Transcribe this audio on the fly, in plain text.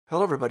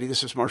Hello, everybody.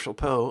 This is Marshall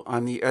Poe.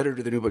 I'm the editor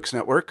of the New Books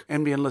Network.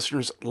 NBN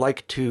listeners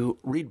like to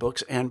read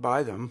books and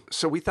buy them.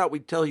 So we thought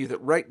we'd tell you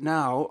that right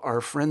now, our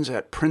friends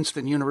at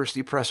Princeton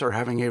University Press are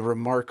having a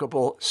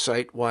remarkable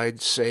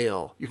site-wide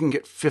sale. You can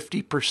get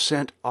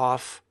 50%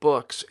 off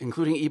books,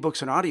 including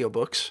ebooks and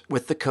audiobooks,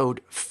 with the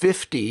code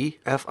 50,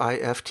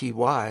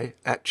 F-I-F-T-Y,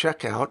 at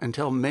checkout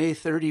until May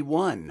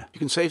 31. You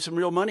can save some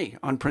real money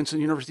on Princeton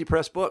University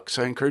Press books.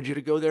 I encourage you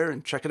to go there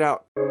and check it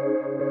out.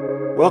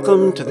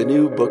 Welcome to the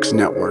New Books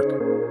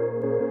Network.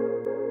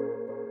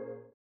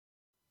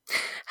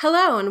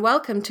 Hello and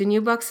welcome to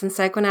New Books in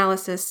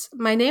Psychoanalysis.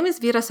 My name is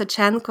Vera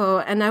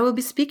Sachenko, and I will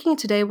be speaking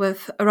today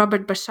with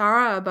Robert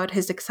Bashara about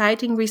his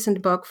exciting recent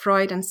book,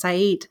 Freud and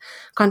Said,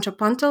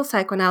 Contrapuntal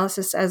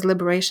Psychoanalysis as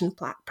Liberation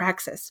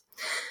Praxis.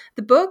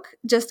 The book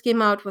just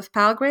came out with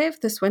Palgrave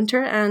this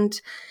winter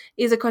and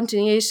is a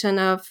continuation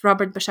of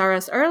Robert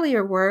Bashara's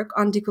earlier work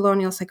on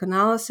decolonial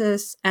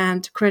psychoanalysis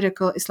and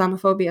critical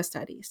Islamophobia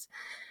studies.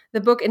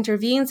 The book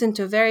intervenes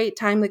into very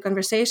timely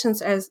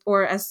conversations as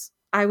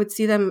I would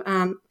see them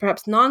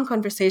perhaps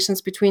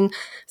non-conversations between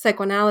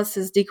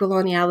psychoanalysis,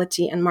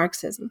 decoloniality, and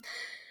Marxism.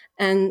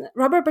 And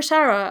Robert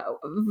Bashara,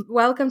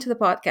 welcome to the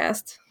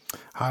podcast.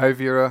 Hi,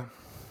 Vera.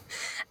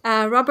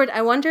 Robert,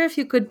 I wonder if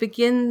you could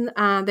begin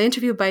the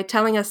interview by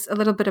telling us a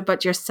little bit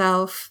about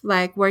yourself,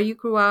 like where you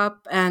grew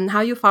up and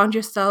how you found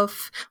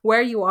yourself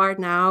where you are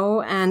now,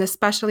 and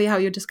especially how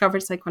you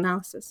discovered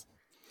psychoanalysis.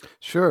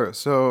 Sure.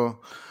 So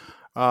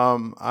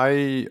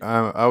I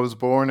was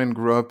born and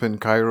grew up in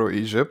Cairo,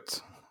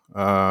 Egypt.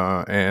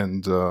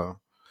 And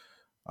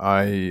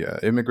I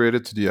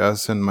immigrated to the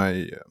U.S. in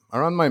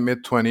around my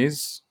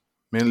mid-20s,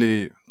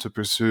 mainly to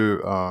pursue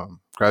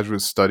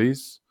graduate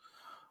studies.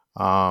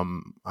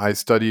 I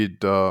studied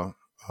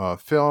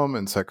film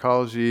and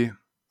psychology,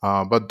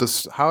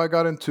 but how I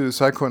got into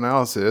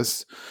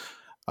psychoanalysis,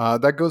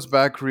 that goes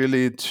back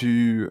really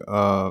to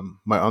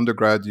my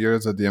undergrad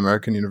years at the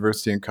American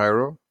University in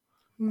Cairo.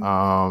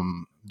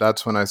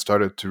 That's when I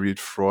started to read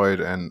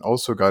Freud and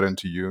also got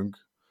into Jung.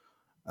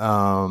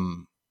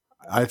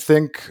 I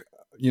think,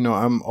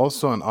 I'm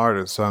also an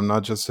artist, so I'm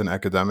not just an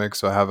academic.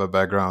 So I have a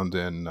background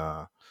in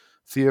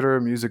theater,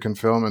 music, and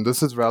film. And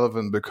this is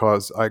relevant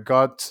because I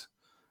got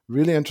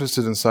really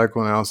interested in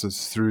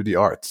psychoanalysis through the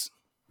arts.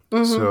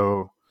 Mm-hmm.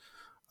 So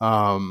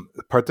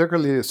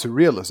particularly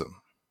surrealism.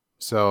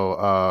 So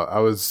I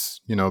was,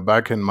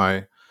 back in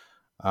my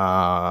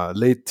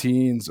late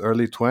teens,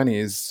 early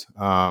 20s,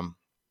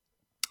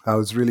 I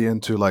was really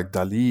into like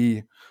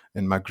Dali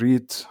and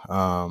Magritte,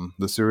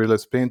 the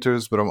surrealist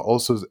painters, but I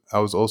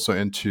was also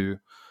into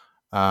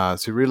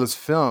surrealist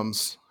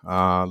films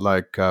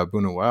like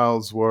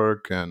Buñuel's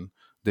work and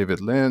David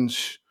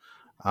Lynch,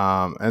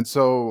 and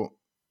so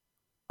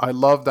I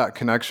love that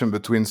connection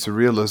between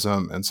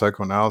surrealism and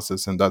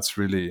psychoanalysis, and that's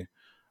really,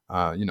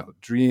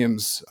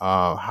 dreams,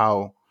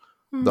 how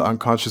the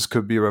unconscious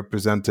could be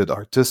represented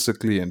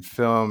artistically in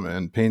film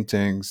and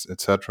paintings,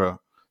 etc.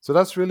 So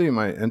that's really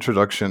my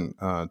introduction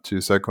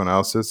to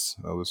psychoanalysis.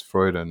 It was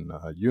Freud and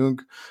Jung.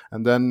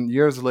 And then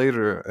years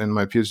later in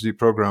my PhD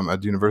program at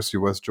the University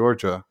of West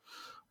Georgia,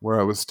 where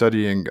I was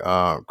studying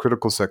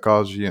critical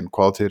psychology and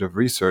qualitative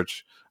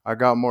research, I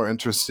got more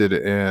interested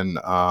in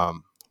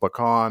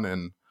Lacan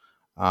and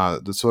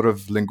the sort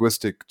of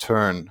linguistic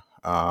turn,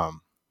 of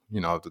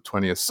the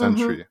 20th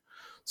century.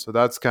 Mm-hmm. So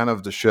that's kind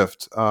of the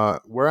shift.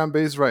 Where I'm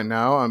based right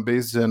now, I'm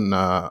based in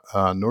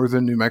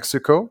northern New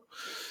Mexico.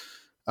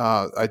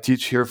 I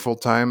teach here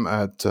full-time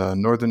at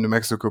Northern New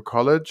Mexico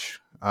College,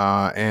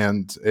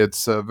 and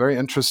it's a very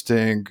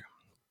interesting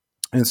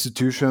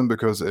institution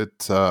because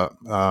it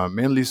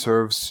mainly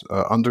serves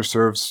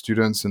underserved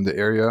students in the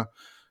area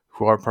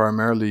who are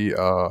primarily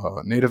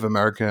Native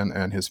American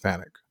and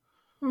Hispanic.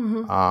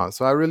 Mm-hmm.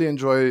 So I really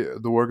enjoy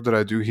the work that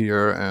I do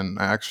here, and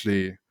I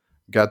actually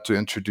get to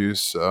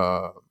introduce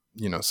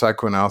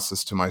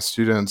psychoanalysis to my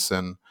students,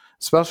 and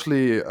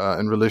especially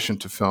in relation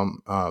to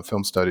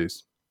film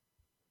studies.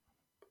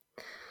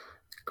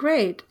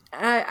 Great.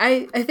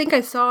 I think I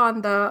saw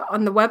on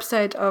the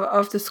website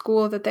of the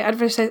school that they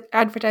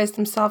advertised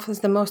themselves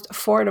as the most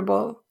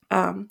affordable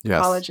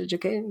college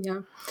education. Yeah,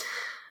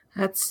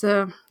 that's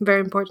very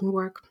important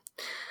work.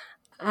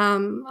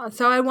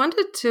 So I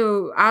wanted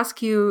to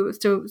ask you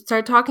to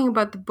start talking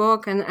about the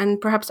book and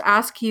perhaps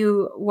ask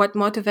you what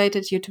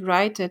motivated you to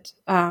write it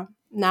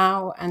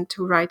now and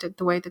to write it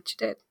the way that you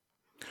did.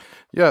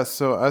 Yeah,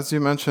 so as you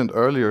mentioned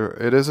earlier,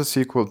 it is a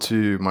sequel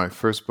to my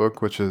first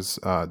book, which is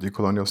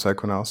Decolonial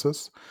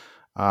Psychoanalysis.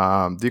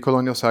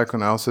 Decolonial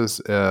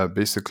Psychoanalysis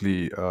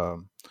basically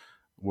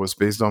was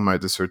based on my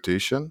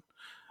dissertation.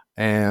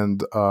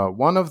 And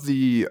one of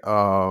the,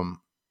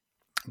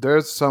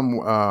 there's some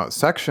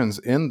sections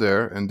in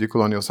there in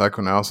Decolonial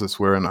Psychoanalysis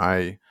wherein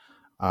I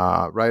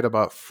write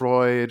about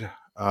Freud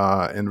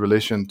in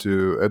relation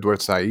to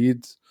Edward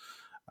Said,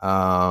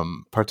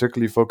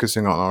 particularly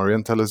focusing on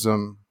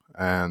Orientalism,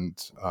 and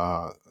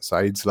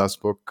Said's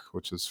last book,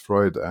 which is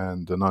Freud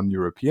and the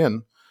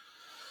Non-European.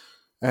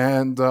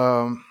 And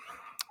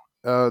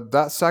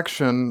that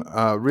section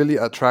really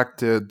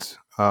attracted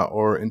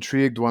or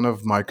intrigued one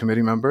of my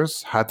committee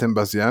members, Hatem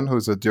Bazian,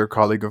 who's a dear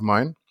colleague of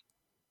mine.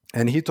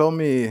 And he told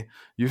me,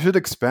 you should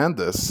expand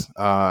this.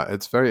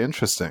 It's very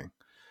interesting.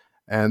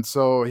 And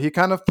so he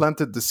kind of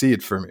planted the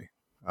seed for me.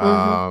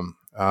 I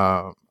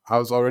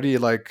was already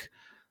like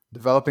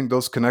developing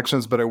those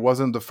connections, but it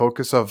wasn't the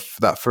focus of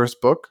that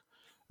first book.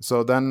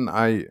 So then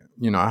I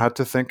had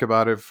to think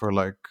about it for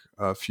like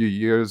a few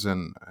years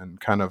and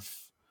kind of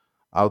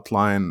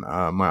outline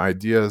my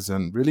ideas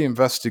and really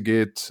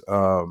investigate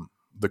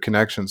the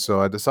connection.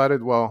 So I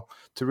decided, well,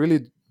 to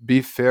really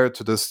be fair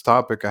to this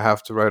topic, I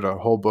have to write a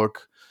whole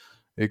book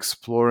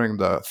exploring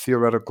the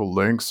theoretical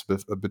links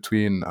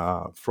between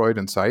Freud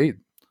and Said,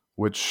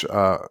 which,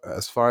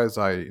 as far as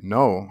I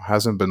know,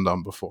 hasn't been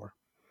done before.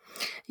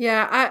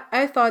 Yeah,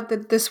 I thought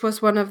that this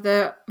was one of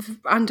the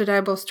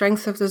undeniable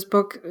strengths of this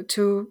book,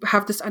 to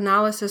have this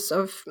analysis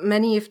of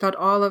many, if not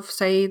all, of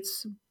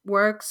Said's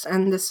works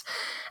and this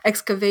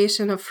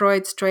excavation of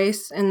Freud's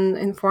trace in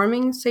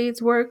informing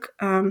Said's work.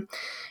 And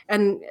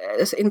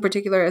in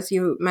particular, as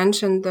you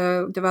mentioned,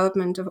 the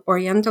development of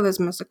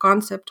Orientalism as a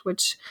concept,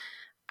 which,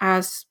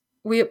 as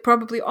we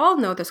probably all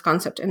know this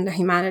concept in the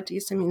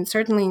humanities, I mean,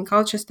 certainly in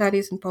culture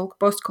studies and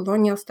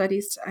post-colonial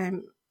studies,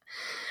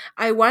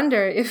 I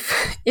wonder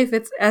if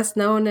it's as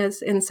known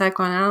as in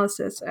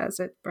psychoanalysis as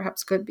it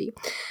perhaps could be.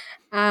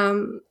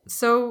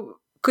 So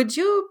could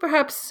you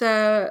perhaps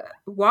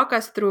walk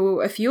us through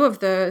a few of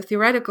the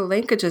theoretical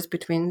linkages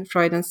between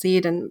Freud and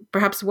Said, and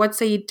perhaps what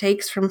Said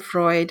takes from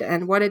Freud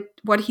and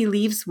what he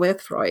leaves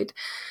with Freud,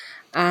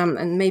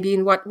 and maybe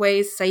in what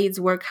ways Said's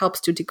work helps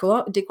to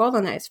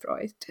decolonize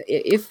Freud,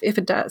 if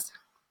it does?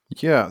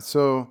 Yeah.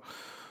 So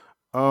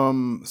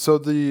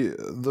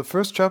the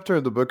first chapter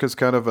of the book is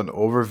kind of an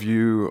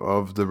overview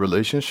of the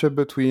relationship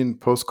between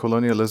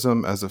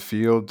post-colonialism as a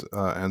field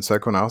and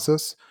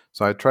psychoanalysis.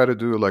 So I try to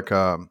do like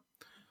a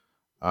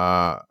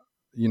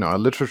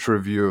literature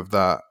review of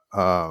that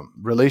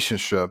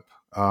relationship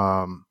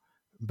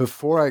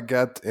before I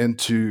get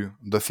into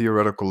the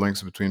theoretical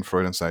links between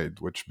Freud and Said,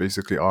 which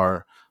basically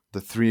are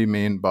the three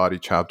main body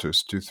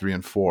chapters, 2, 3,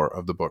 and 4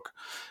 of the book.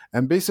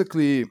 And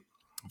basically,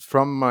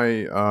 from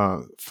my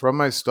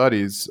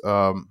studies,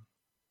 I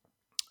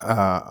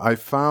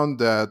found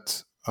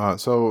that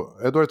so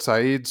Edward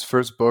Said's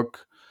first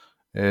book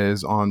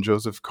is on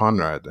Joseph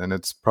Conrad, and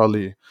it's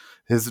probably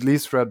his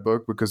least read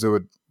book because it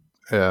would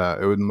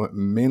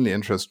mainly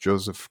interest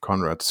Joseph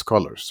Conrad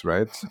scholars,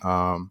 right?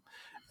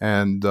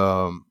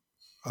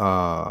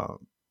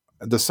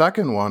 The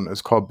second one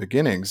is called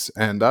Beginnings,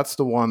 and that's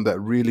the one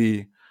that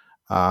really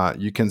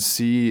you can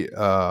see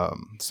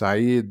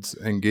Said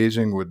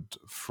engaging with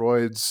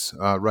Freud's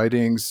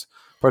writings,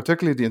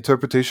 particularly the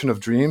interpretation of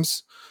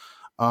dreams,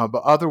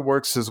 but other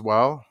works as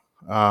well.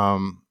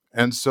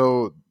 And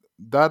so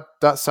that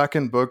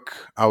second book,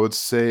 I would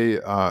say,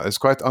 is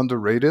quite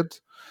underrated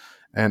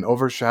and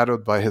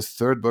overshadowed by his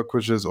third book,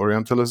 which is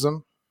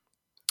Orientalism.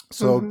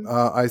 So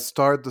I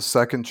start the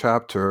second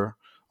chapter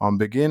on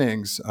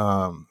Beginnings,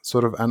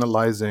 sort of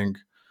analyzing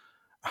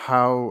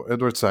how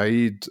Edward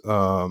Said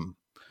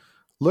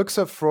looks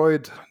at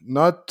Freud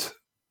not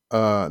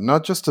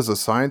just as a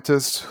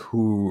scientist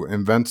who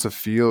invents a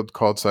field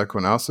called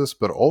psychoanalysis,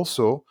 but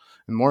also,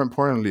 and more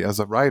importantly, as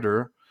a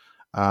writer,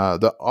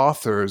 the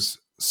author's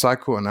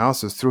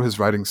psychoanalysis through his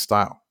writing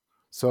style.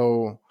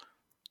 So,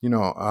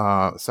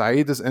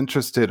 Said is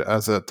interested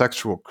as a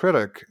textual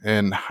critic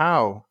in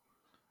how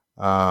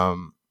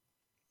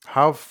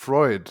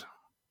Freud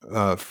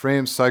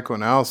frames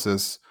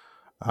psychoanalysis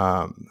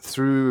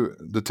through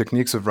the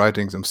techniques of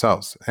writings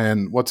themselves.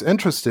 And what's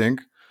interesting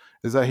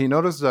is that he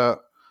noticed that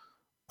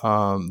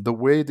the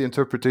way the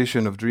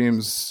interpretation of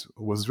dreams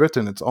was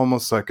written, it's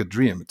almost like a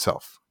dream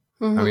itself.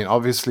 I mean,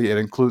 obviously, it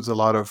includes a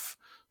lot of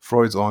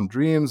Freud's own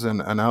dreams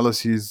and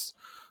analyses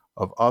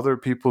of other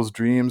people's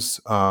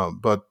dreams.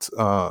 But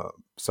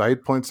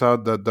Said points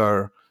out that there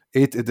are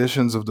 8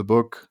 editions of the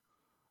book.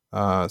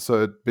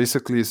 So it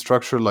basically is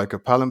structured like a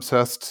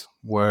palimpsest,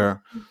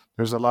 where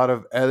there's a lot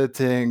of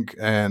editing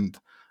and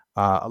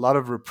a lot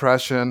of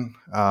repression.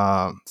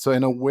 So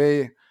in a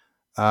way,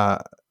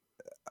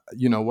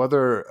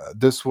 whether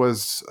this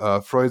was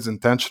Freud's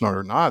intention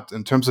or not,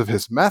 in terms of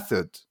his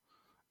method,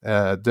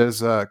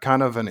 there's a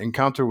kind of an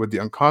encounter with the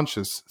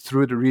unconscious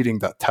through the reading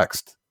that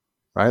text,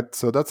 right?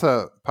 So that's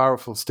a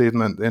powerful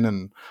statement in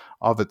and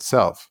of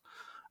itself.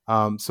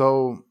 And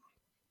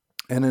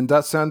in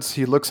that sense,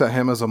 he looks at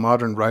him as a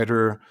modern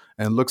writer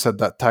and looks at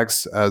that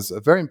text as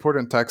a very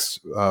important text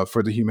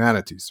for the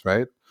humanities,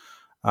 right?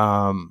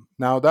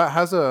 Now that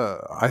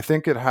I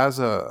think it has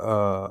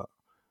a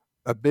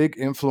big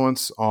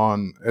influence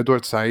on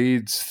Edward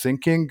Said's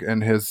thinking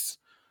and his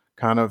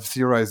kind of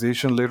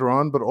theorization later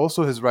on, but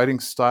also his writing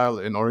style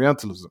in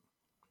Orientalism.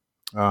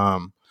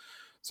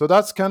 So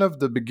that's kind of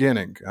the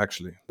beginning,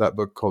 actually, that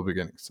book called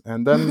Beginnings.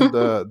 And then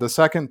the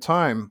second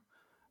time,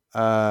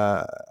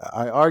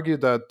 I argue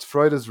that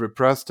Freud is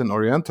repressed in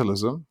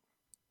Orientalism,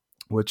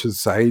 which is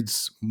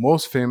Said's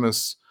most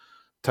famous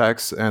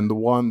text and the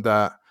one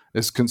that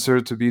is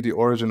considered to be the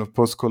origin of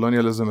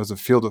post-colonialism as a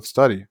field of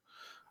study.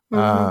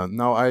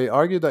 Now, I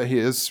argue that he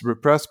is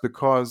repressed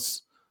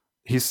because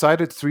he's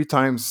cited 3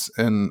 times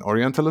in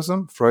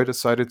Orientalism. Freud is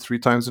cited 3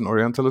 times in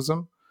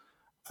Orientalism.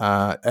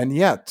 And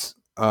yet,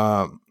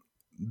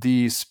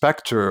 the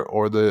specter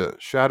or the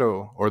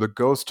shadow or the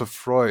ghost of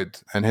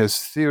Freud and his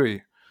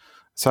theory,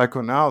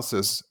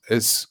 psychoanalysis,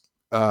 is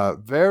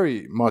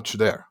very much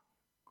there,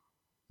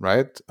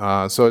 right?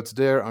 So it's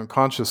there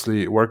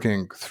unconsciously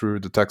working through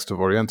the text of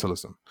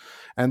Orientalism.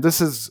 And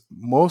this is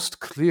most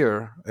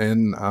clear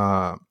in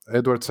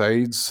Edward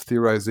Said's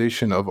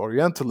theorization of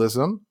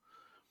Orientalism,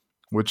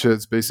 which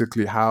is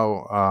basically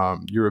how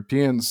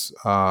Europeans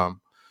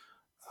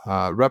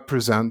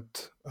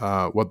represent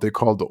what they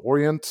call the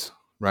Orient,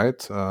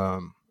 right?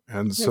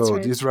 And so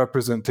these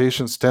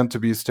representations tend to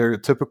be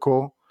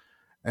stereotypical.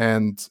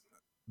 And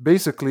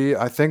basically,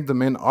 I think the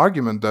main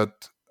argument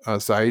that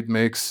Said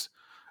makes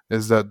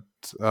is that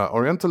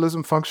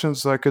Orientalism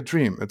functions like a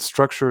dream. It's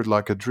structured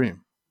like a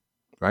dream,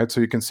 right? So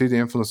you can see the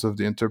influence of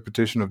the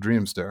interpretation of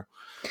dreams there.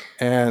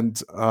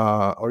 And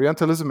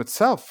Orientalism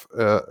itself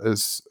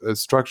is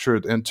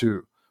structured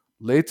into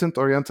latent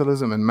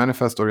Orientalism and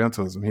manifest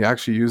Orientalism. He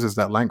actually uses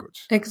that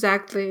language.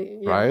 Exactly.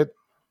 Yeah. Right?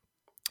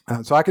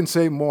 So I can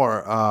say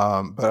more,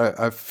 but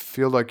I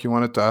feel like you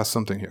wanted to ask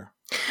something here.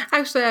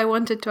 Actually, I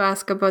wanted to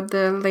ask about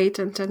the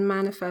latent and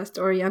manifest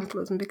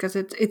Orientalism, because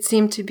it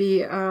seemed to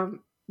be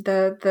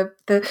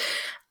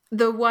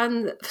the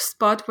one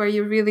spot where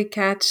you really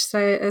catch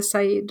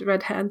Said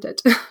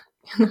red-handed.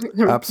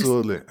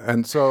 Absolutely.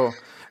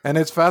 And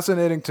it's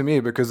fascinating to me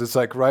because it's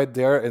like right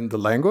there in the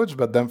language,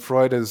 but then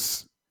Freud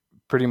is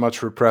pretty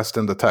much repressed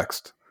in the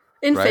text.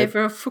 In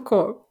favor of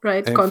Foucault,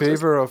 right? In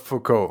favor of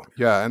Foucault,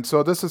 yeah. And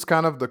so this is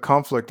kind of the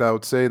conflict, I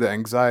would say, the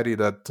anxiety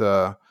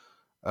that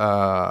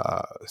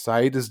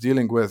Said is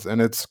dealing with.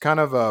 And it's kind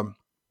of a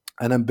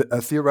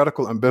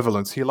theoretical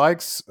ambivalence. He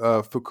likes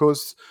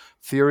Foucault's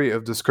theory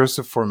of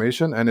discursive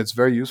formation, and it's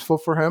very useful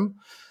for him.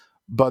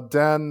 But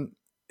then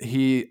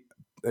he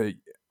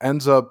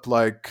ends up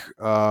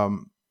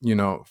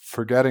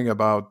forgetting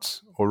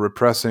about or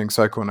repressing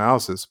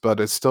psychoanalysis, but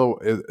it's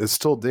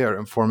still there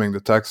informing the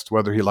text,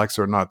 whether he likes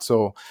it or not.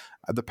 So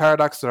the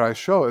paradox that I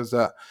show is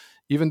that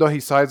even though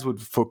he sides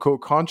with Foucault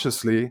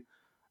consciously,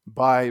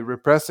 by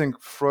repressing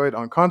Freud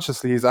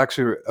unconsciously, he's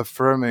actually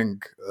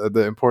affirming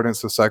the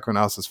importance of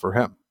psychoanalysis for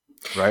him,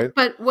 right?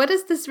 But what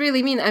does this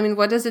really mean? I mean,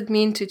 what does it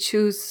mean to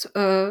choose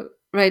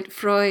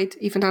Freud,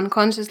 even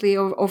unconsciously,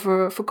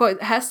 over Foucault?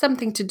 It has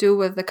something to do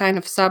with the kind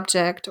of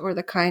subject or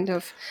the kind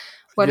of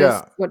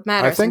what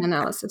matters in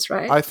analysis,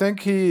 right? I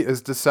think he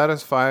is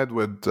dissatisfied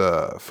with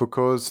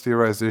Foucault's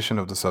theorization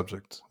of the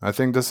subject. I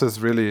think this is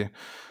really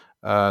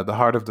the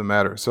heart of the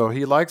matter. So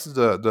he likes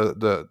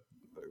the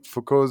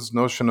Foucault's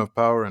notion of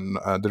power and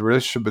the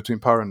relationship between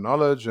power and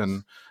knowledge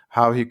and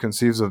how he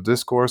conceives of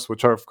discourse,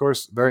 which are, of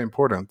course, very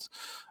important.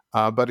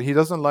 But he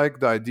doesn't like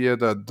the idea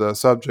that the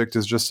subject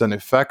is just an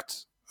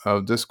effect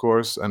of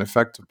discourse, an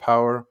effect of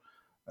power.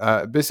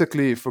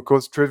 Basically,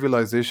 Foucault's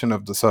trivialization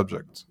of the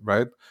subject,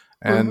 right?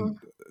 And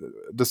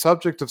the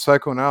subject of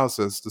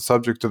psychoanalysis, the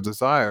subject of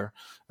desire,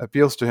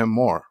 appeals to him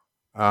more.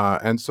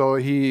 And so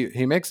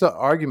he makes the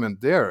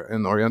argument there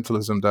in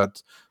Orientalism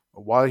that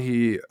while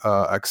he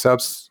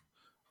accepts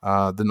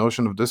the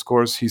notion of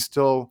discourse, he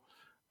still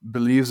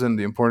believes in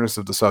the importance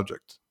of the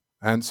subject.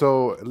 And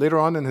so later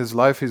on in his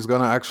life, he's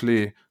going to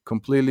actually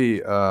completely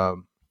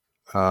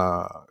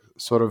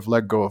sort of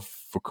let go of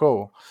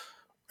Foucault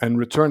and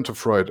return to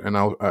Freud. And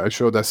I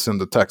show this in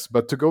the text.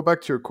 But to go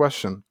back to your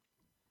question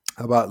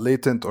about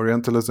latent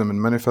Orientalism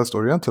and manifest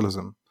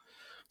Orientalism.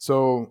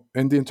 So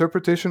in the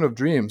interpretation of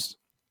dreams,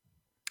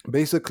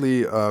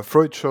 basically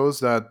Freud shows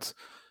that,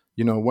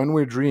 when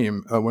we're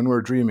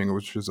dreaming,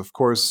 which is, of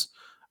course,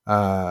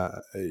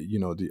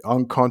 the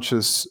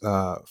unconscious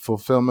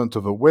fulfillment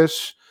of a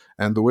wish,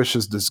 and the wish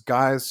is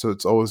disguised, so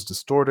it's always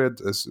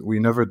distorted, as we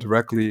never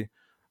directly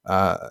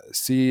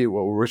see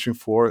what we're wishing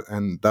for,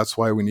 and that's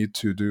why we need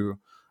to do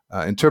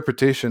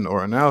interpretation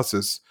or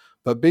analysis.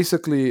 But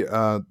basically,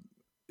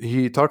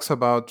 Freud talks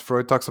about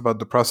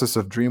the process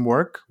of dream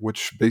work,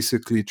 which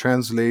basically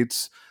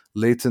translates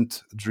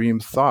latent dream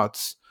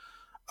thoughts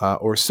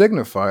or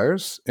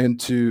signifiers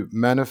into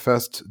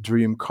manifest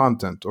dream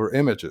content or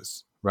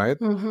images, right?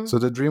 So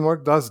the dream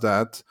work does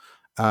that.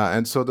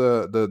 And so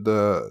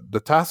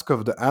the task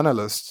of the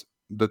analyst,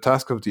 the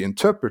task of the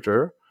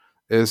interpreter,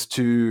 is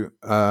to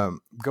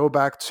go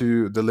back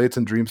to the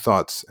latent dream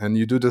thoughts. And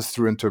you do this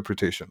through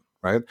interpretation,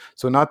 right?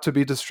 So not to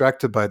be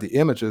distracted by the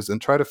images and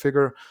try to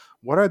figure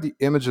what are the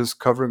images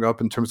covering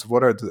up in terms of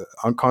what are the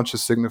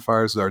unconscious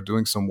signifiers that are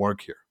doing some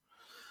work here.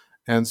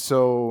 And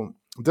so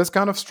this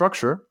kind of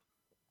structure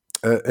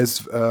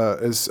is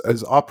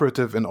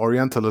operative in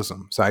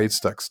Orientalism, Said's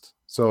text.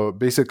 So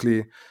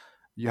basically,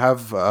 you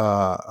have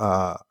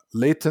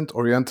latent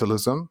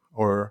Orientalism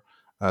or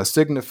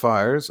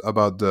signifiers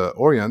about the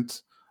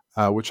Orient,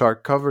 which are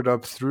covered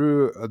up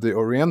through the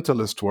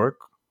Orientalist work,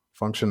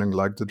 functioning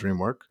like the dream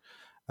work,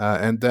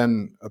 and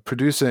then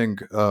producing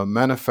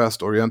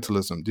manifest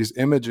Orientalism, these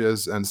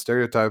images and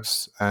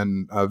stereotypes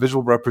and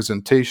visual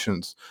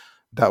representations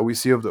that we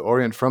see of the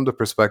Orient from the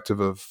perspective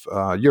of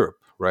Europe,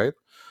 right?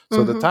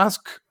 So the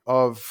task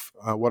of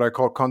what I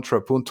call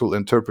contrapuntal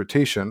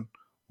interpretation,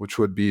 which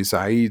would be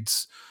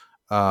Said's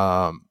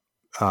um,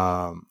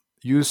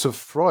 use of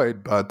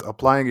Freud, but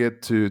applying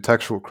it to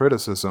textual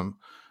criticism,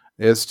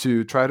 is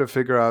to try to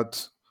figure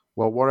out,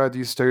 well, what are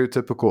these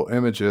stereotypical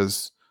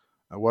images?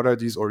 What are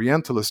these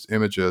Orientalist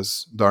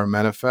images that are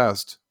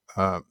manifest,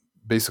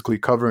 basically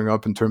covering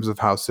up in terms of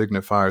how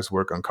signifiers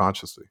work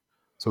unconsciously?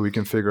 So we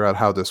can figure out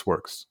how this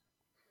works.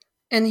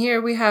 And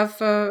here we have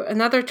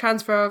another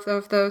transfer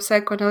of the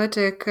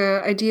psychoanalytic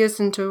ideas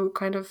into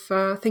kind of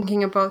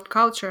thinking about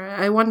culture.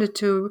 I wanted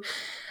to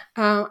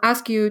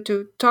ask you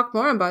to talk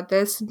more about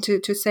this,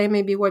 to say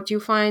maybe what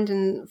you find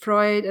in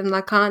Freud and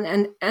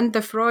Lacan and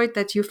the Freud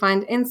that you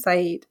find in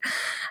Said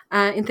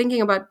in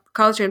thinking about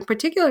culture, and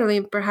particularly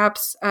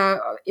perhaps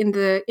in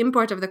the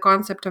import of the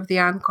concept of the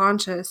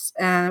unconscious,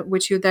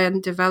 which you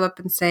then develop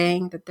in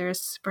saying that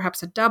there's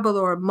perhaps a double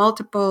or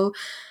multiple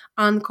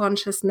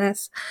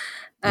unconsciousness.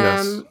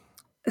 Yes.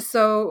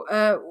 So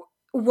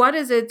what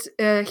is it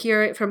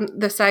here from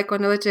the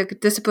psychoanalytic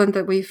discipline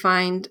that we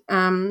find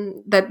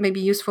that may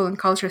be useful in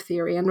culture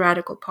theory and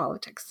radical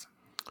politics?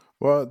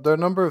 Well, there are a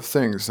number of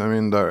things. I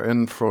mean, they're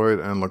in Freud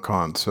and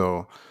Lacan.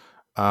 So,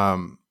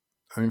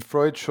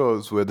 Freud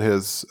shows with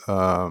his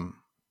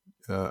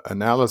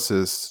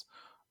analysis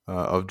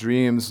of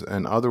dreams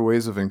and other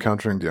ways of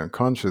encountering the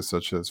unconscious,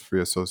 such as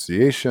free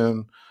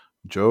association,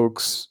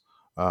 jokes,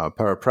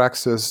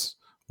 parapraxis,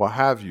 what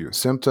have you,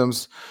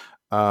 symptoms,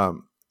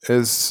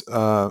 there's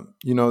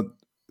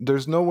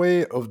no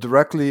way of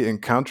directly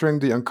encountering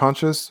the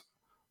unconscious,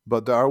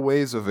 but there are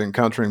ways of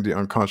encountering the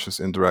unconscious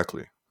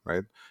indirectly,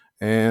 right?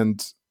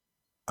 And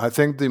I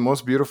think the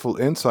most beautiful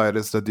insight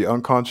is that the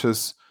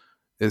unconscious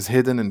is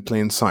hidden in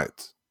plain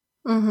sight.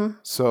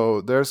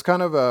 So there's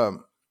kind of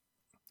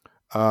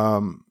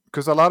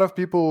because a lot of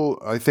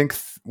people, I think,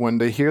 when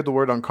they hear the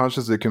word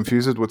unconscious, they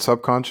confuse it with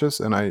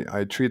subconscious, and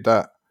I treat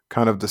that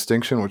kind of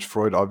distinction, which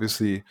Freud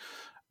obviously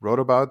wrote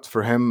about.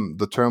 For him,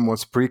 the term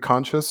was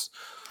pre-conscious.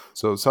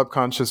 So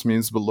subconscious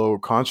means below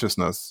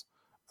consciousness,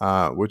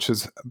 which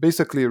is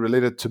basically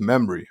related to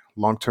memory,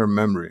 long-term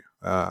memory.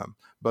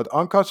 But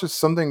unconscious is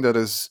something that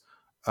is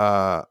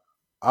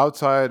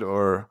outside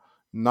or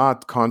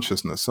not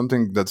consciousness,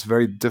 something that's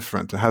very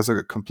different. It has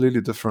a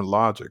completely different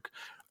logic.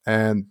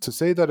 And to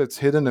say that it's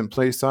hidden in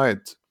plain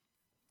sight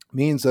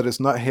means that it's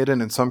not hidden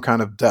in some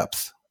kind of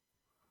depth,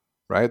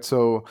 right?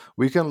 So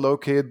we can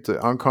locate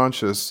the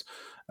unconscious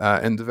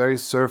in the very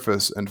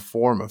surface and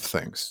form of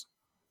things,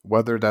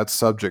 whether that's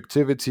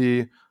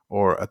subjectivity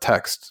or a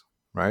text,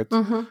 right?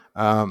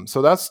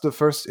 So that's the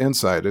first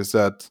insight, is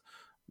that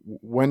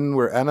when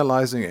we're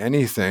analyzing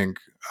anything,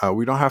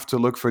 we don't have to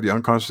look for the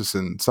unconscious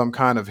in some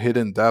kind of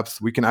hidden depth.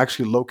 We can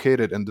actually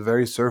locate it in the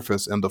very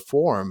surface and the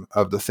form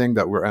of the thing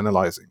that we're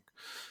analyzing.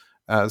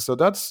 So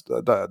that's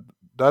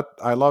that.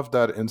 I love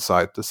that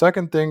insight. The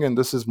second thing, and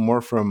this is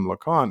more from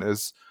Lacan,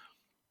 is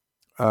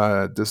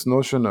this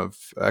notion of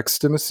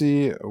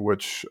extimacy,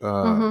 which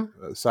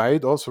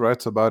Said also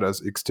writes about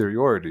as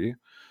exteriority.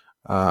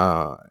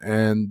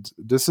 And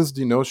this is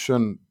the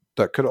notion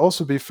that could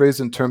also be phrased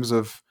in terms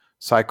of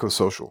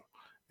psychosocial,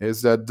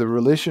 is that the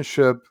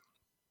relationship,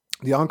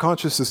 the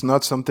unconscious is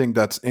not something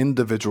that's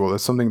individual,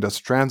 it's something that's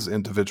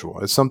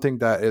trans-individual. It's something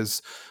that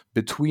is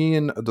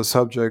between the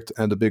subject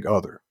and the big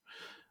other.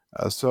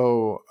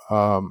 So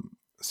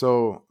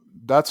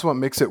that's what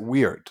makes it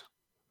weird.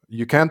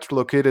 You can't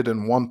locate it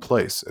in one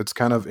place. It's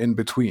kind of in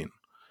between.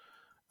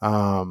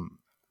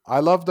 I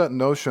love that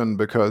notion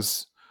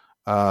because,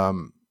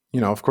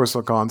 of course,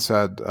 Lacan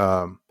said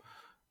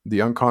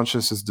the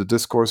unconscious is the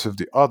discourse of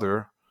the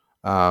other.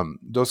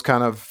 Those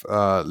kind of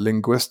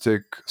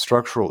linguistic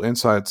structural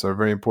insights are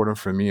very important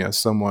for me as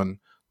someone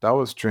that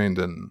was trained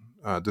in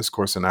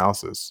discourse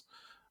analysis.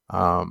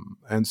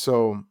 And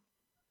so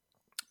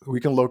we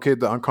can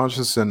locate the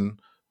unconscious in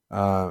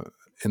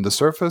the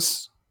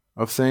surface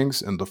of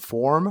things, in the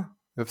form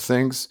of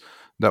things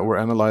that we're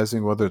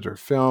analyzing, whether they're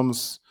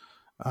films,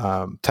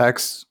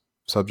 text,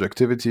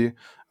 subjectivity,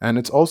 and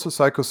it's also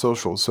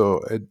psychosocial. So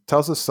it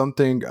tells us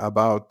something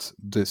about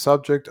the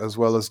subject as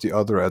well as the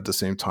other at the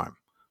same time,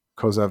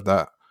 because of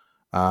that,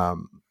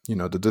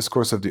 the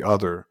discourse of the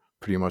other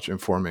pretty much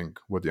informing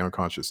what the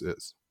unconscious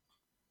is.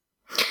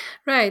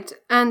 Right,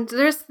 and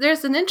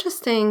there's an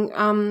interesting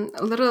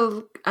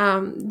little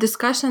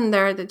discussion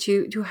there that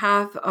you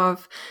have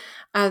of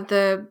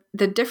the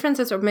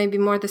differences, or maybe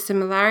more the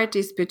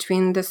similarities,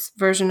 between this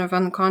version of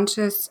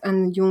unconscious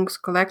and Jung's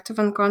collective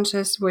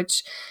unconscious,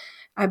 which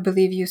I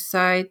believe you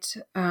cite.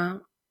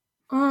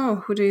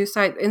 Who do you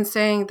cite in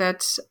saying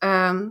that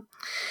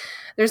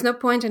there's no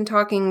point in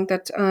talking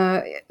that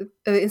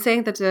in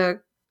saying that the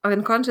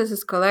unconscious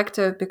is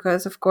collective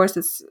because, of course,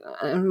 it's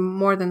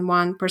more than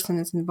one person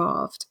is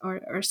involved,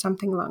 or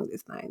something along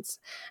these lines.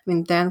 I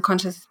mean, the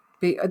unconscious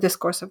be a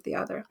discourse of the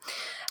other.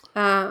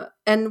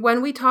 And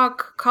when we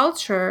talk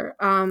culture,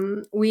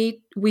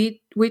 we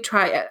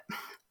try,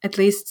 at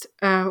least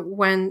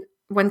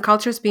when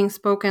culture is being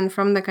spoken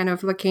from the kind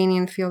of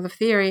Lacanian field of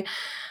theory,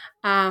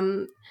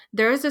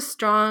 there is a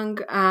strong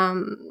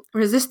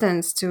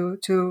resistance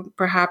to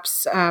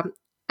perhaps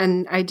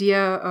an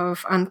idea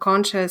of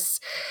unconscious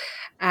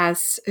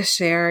as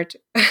shared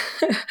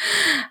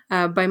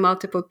by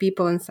multiple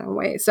people in some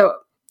way. So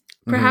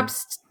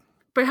perhaps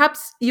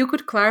you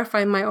could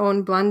clarify my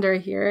own blunder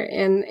here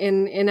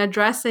in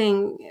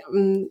addressing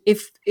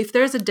if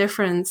there's a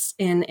difference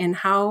in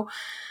how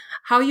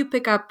you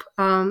pick up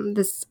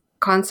this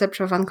concept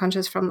of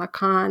unconscious from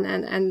Lacan,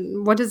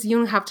 and what does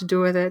Jung have to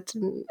do with it?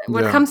 And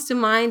what comes to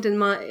mind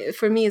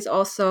for me is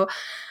also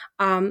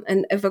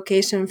an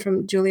evocation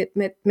from Juliet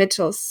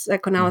Mitchell's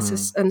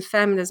Psychoanalysis and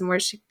Feminism, where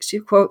she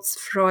quotes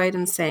Freud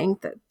and saying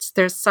that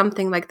there's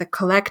something like the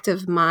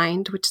collective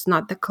mind, which is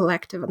not the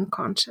collective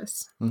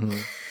unconscious.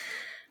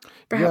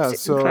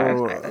 Perhaps you can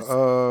clarify this.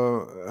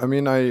 I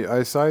mean,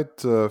 I cite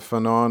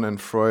Fanon and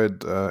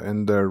Freud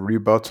in their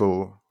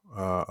rebuttal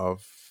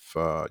of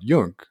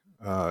Jung.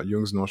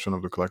 Jung's notion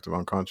of the collective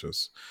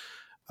unconscious.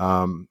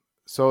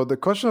 So the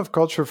question of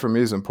culture for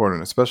me is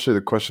important, especially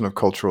the question of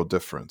cultural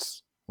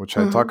difference, which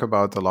I talk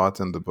about a lot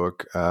in the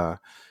book.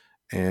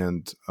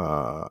 And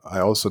I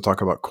also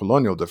talk about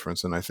colonial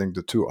difference, and I think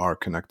the two are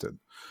connected.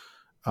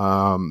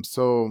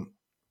 So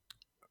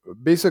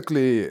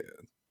basically,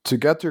 to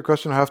get to your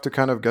question, I have to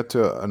kind of get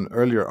to an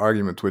earlier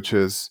argument, which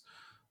is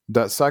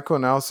that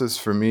psychoanalysis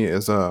for me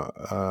is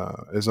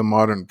a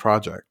modern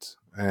project.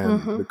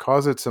 And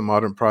because it's a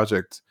modern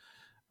project,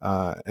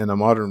 in a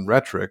modern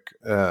rhetoric,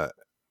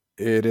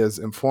 it is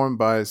informed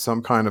by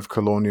some kind of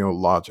colonial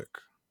logic,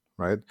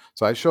 right?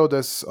 So I show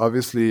this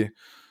obviously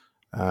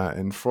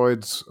in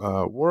Freud's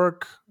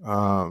work,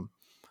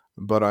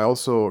 but I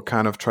also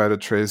kind of try to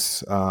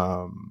trace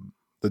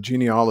the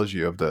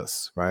genealogy of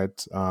this,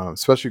 right?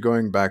 Especially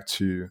going back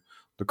to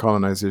the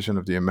colonization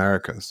of the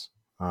Americas.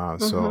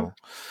 So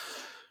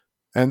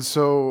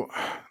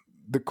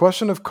the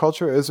question of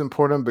culture is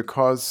important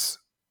because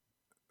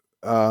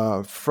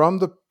from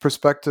the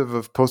perspective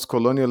of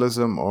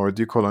post-colonialism or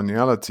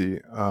decoloniality,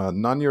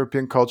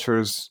 non-European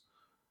cultures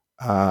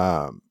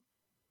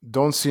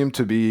don't seem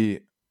to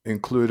be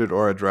included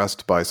or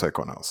addressed by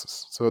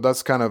psychoanalysis. So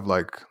that's kind of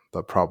like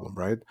the problem,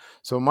 right?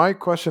 So my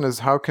question is,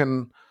 how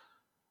can,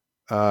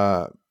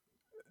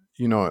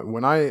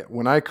 when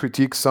I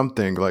critique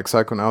something like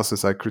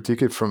psychoanalysis, I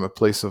critique it from a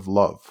place of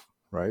love,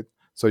 right?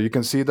 So you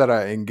can see that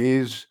I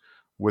engage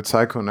with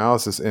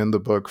psychoanalysis in the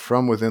book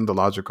from within the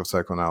logic of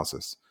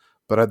psychoanalysis.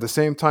 But at the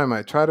same time,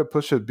 I try to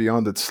push it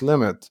beyond its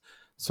limit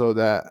so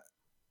that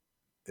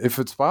if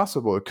it's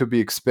possible, it could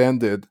be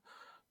expanded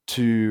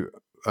to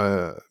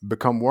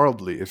become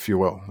worldly, if you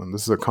will. And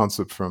this is a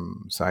concept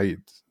from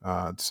Said.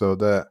 So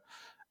that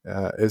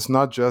it's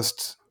not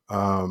just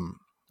a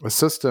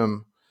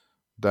system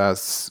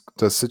that's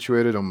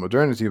situated on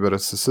modernity, but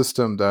it's a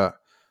system that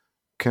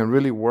can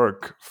really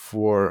work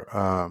for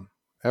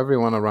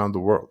everyone around the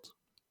world.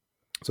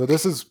 So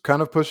this is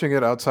kind of pushing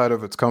it outside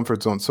of its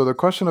comfort zone. So the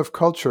question of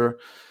culture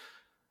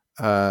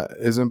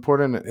is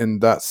important in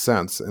that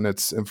sense, and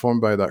it's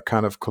informed by that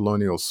kind of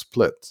colonial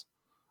split.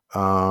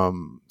 How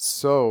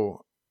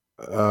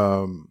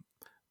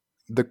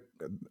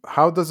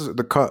does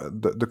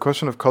the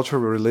question of culture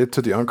relate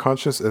to the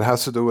unconscious? It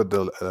has to do with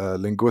the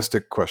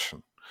linguistic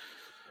question,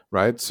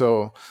 right?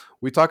 So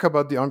we talk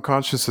about the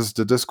unconscious as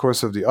the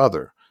discourse of the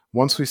other.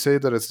 Once we say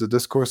that it's the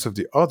discourse of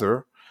the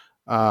other,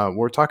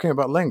 we're talking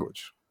about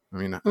language. I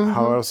mean,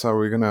 how else are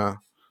we going to,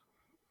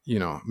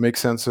 make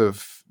sense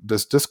of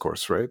this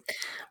discourse, right?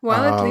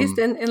 Well, at least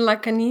in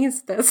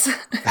Lacanese, that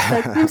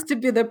seems to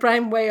be the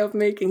prime way of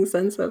making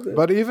sense of it.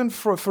 But even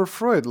for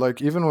Freud,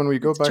 like even when we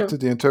go back to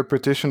the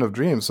interpretation of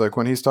dreams, like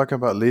when he's talking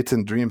about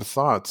latent dream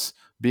thoughts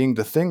being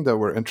the thing that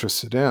we're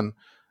interested in,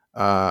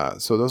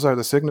 so those are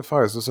the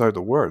signifiers, those are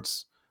the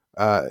words.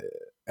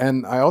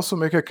 And I also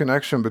make a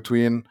connection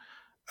between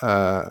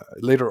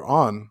later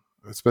on,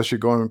 especially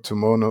going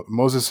to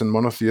Moses and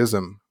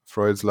Monotheism,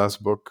 Freud's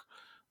last book,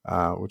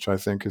 which I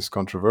think is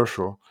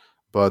controversial.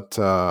 But,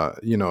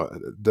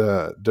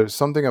 there's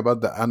something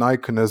about the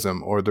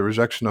aniconism or the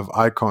rejection of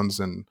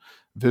icons and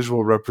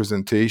visual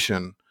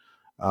representation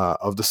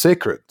of the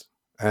sacred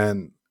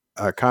and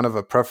kind of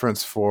a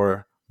preference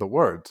for the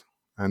word.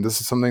 And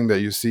this is something that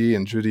you see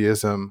in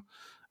Judaism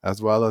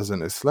as well as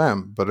in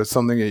Islam, but it's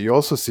something that you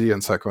also see in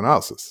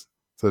psychoanalysis.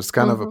 So it's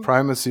kind of a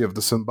primacy of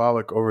the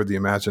symbolic over the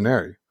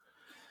imaginary.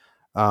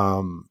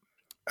 So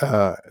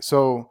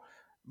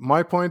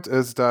my point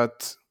is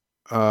that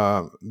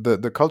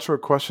the cultural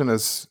question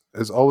is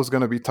always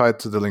going to be tied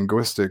to the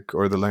linguistic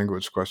or the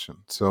language question.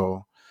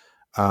 So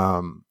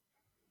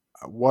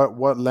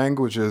what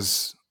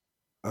languages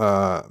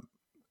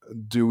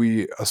do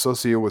we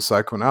associate with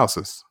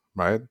psychoanalysis,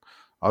 right?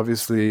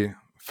 Obviously,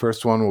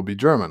 first one will be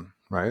German,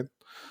 right?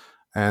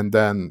 And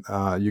then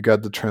you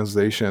got the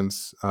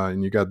translations,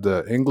 and you got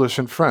the English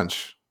and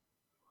French,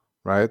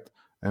 right?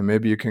 And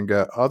maybe you can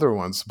get other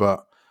ones,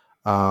 but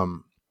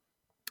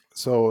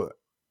so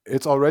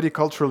it's already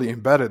culturally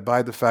embedded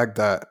by the fact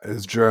that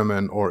it's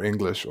German or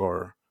English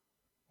or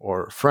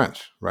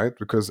French, right?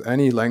 Because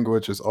any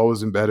language is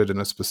always embedded in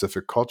a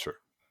specific culture.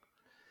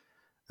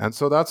 And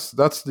so this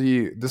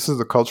is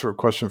the cultural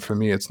question for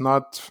me. It's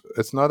not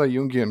a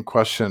Jungian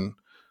question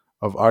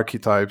of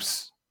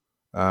archetypes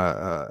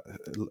that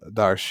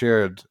are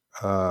shared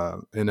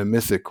in a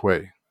mythic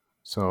way.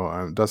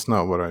 So that's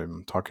not what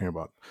I'm talking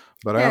about.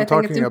 But I am think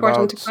talking it's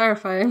important about, to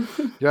clarify.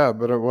 yeah,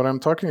 but what I'm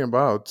talking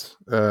about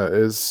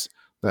is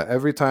that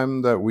every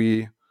time that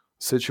we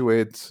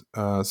situate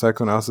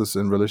psychoanalysis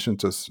in relation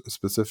to a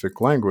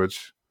specific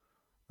language,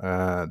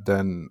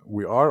 then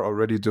we are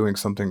already doing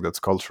something that's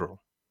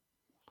cultural.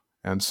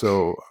 And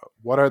so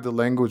what are the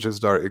languages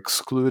that are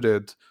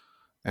excluded?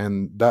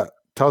 And that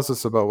tells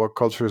us about what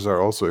cultures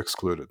are also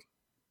excluded.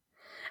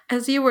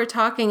 As you were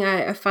talking,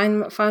 I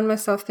found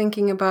myself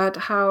thinking about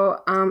how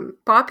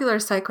popular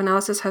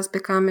psychoanalysis has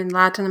become in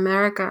Latin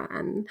America,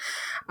 and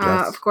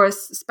Yes. of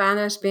course,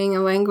 Spanish being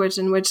a language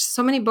in which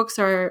so many books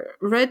are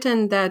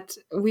written that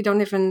we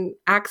don't even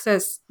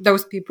access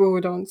those people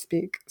who don't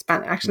speak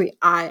Spanish. Actually,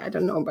 I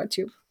don't know about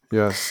you.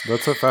 Yes,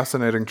 that's a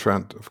fascinating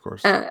trend, of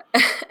course.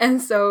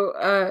 And so,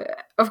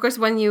 of course,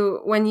 when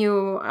you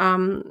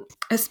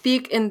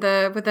speak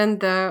within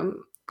the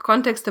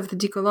context of the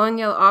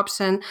decolonial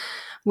option,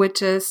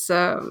 which is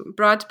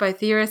brought by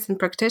theorists and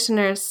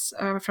practitioners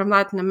from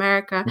Latin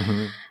America,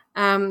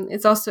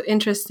 it's also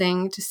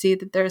interesting to see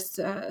that there's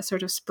a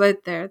sort of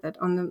split there. That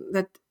on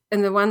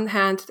the one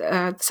hand,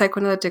 the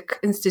psychoanalytic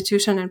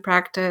institution and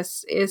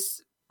practice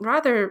is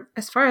rather,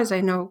 as far as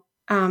I know,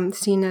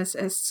 seen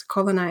as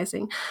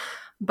colonizing.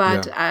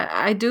 But Yeah.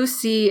 I do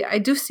see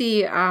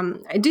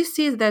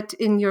that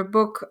in your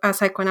book,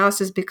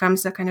 psychoanalysis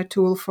becomes a kind of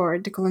tool for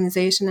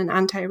decolonization and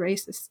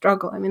anti-racist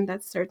struggle. I mean,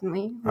 that's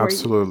certainly where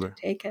Absolutely. you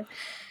take it.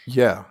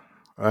 Yeah,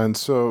 and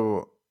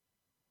so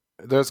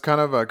there's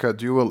kind of like a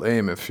dual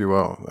aim, if you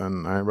will,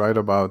 and I write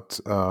about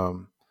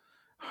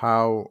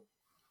how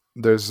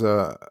there's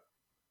a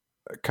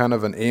kind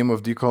of an aim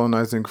of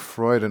decolonizing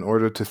Freud in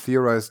order to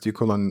theorize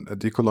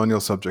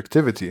decolonial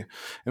subjectivity.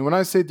 And when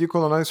I say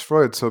decolonize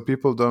Freud, so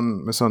people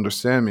don't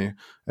misunderstand me,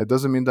 it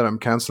doesn't mean that I'm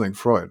canceling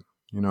Freud.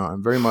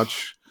 I'm very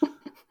much,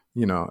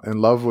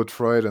 in love with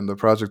Freud and the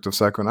project of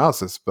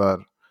psychoanalysis,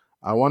 but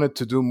I wanted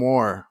to do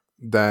more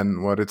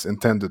than what it's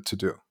intended to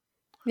do.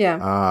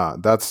 Yeah.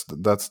 That's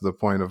the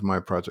point of my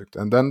project.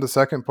 And then the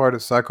second part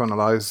is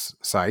psychoanalyze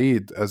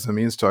Said as a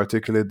means to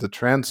articulate the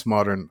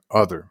transmodern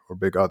other or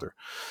big other.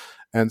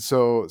 And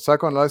so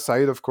psychoanalyze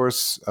Said, of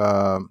course,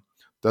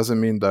 doesn't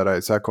mean that I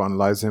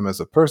psychoanalyze him as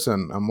a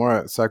person. I'm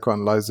more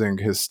psychoanalyzing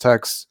his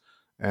texts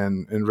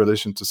and in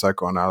relation to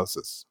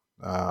psychoanalysis.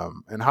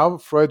 And how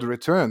Freud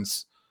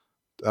returns,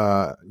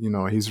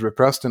 he's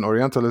repressed in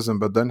Orientalism,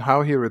 but then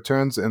how he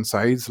returns in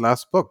Said's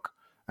last book,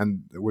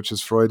 and which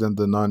is Freud and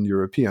the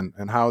Non-European,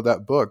 and how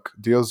that book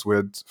deals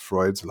with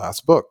Freud's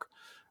last book.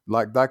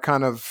 Like that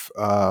kind of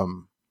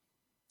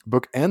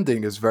book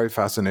ending is very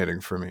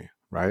fascinating for me,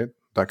 right?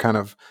 That kind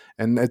of,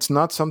 and it's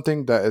not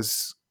something that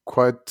is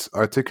quite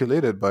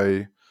articulated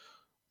by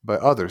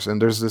others.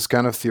 And there's this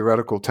kind of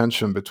theoretical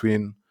tension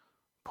between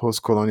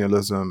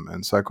post-colonialism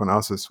and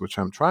psychoanalysis, which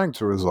I'm trying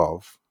to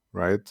resolve,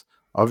 right?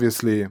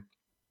 Obviously,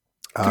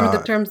 through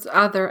the terms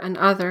other and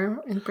other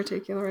in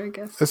particular, I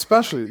guess.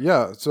 Especially,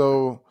 yeah.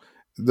 So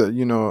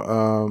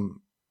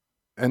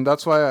and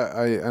that's why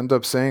I end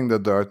up saying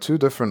that there are two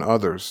different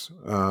others,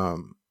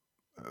 and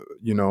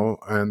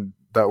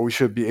that we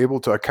should be able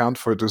to account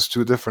for those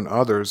two different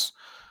others.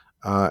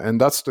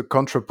 And that's the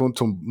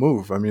contrapuntal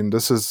move. I mean,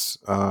 this is,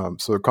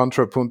 so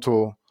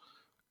contrapuntal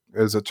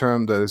is a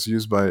term that is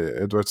used by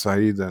Edward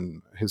Said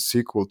and his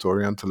sequel to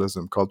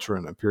Orientalism, Culture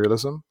and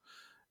Imperialism.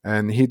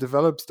 And he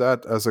develops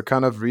that as a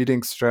kind of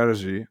reading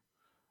strategy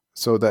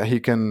so that he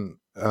can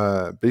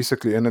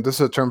basically, and this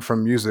is a term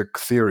from music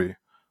theory,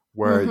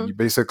 where you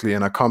basically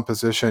in a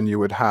composition, you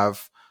would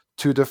have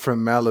two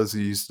different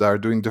melodies that are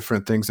doing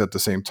different things at the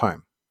same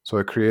time. So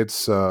it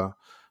creates a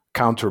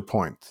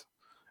counterpoint.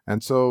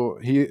 And so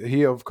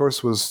he of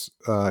course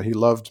he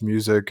loved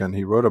music and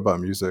he wrote about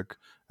music.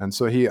 And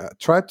so he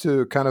tried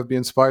to kind of be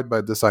inspired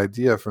by this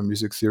idea from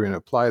music theory and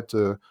apply it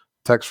to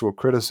textual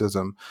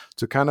criticism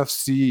to kind of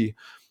see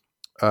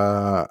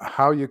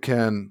how you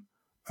can,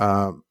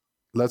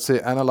 let's say,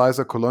 analyze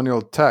a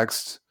colonial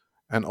text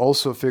and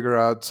also figure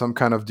out some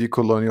kind of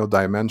decolonial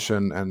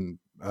dimension and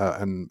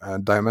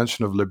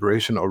dimension of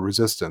liberation or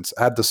resistance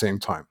at the same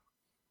time.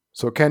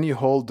 So can you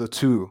hold the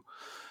two?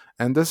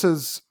 And this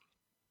is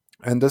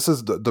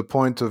the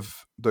point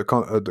of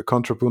the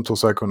contrapuntal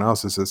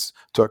psychoanalysis, is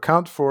to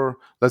account for,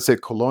 let's say,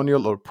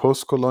 colonial or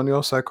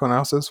post-colonial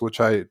psychoanalysis,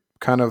 which I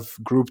kind of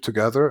group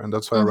together, and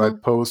that's why I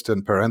write post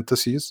in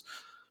parentheses,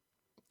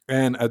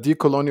 and a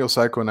decolonial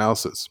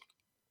psychoanalysis.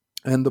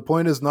 And the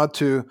point is not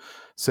to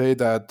say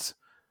that,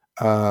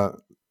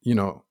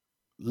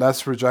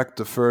 let's reject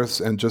the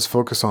first and just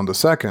focus on the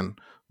second,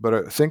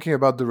 but thinking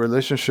about the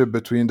relationship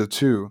between the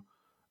two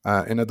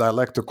in a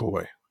dialectical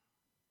way,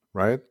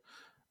 right?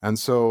 And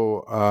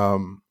so,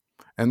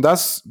 and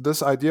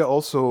this idea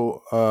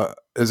also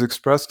is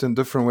expressed in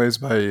different ways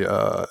by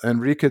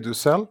Enrique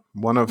Dussel,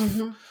 one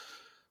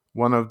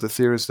of the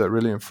theorists that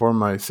really inform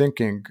my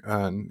thinking.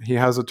 And he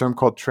has a term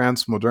called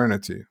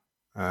transmodernity.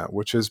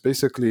 which is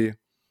basically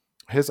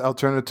his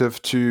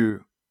alternative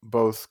to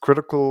both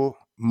critical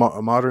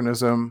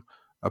modernism,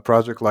 a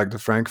project like the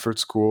Frankfurt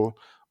School,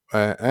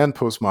 and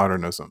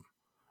postmodernism.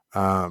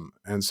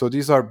 And so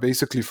these are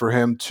basically for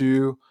him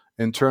two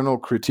internal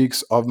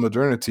critiques of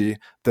modernity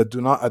that do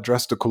not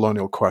address the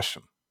colonial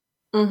question.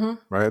 Mm-hmm.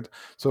 Right?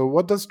 So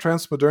what does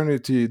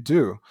transmodernity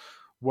do?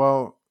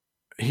 Well,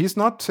 he's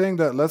not saying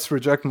that let's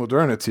reject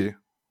modernity,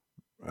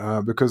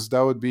 because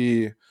that would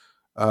be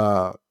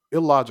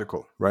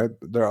illogical, right?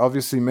 There are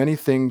obviously many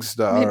things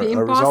that maybe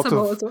are a result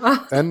impossible of, as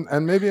well.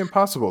 and maybe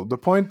impossible. The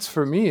point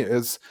for me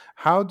is,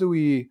 how do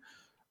we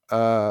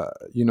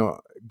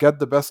get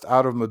the best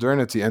out of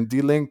modernity and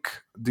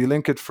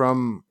delink it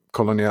from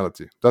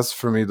coloniality? That's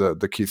for me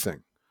the key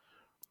thing.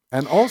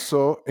 And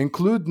also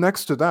include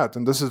next to that,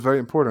 and this is very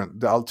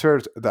important, the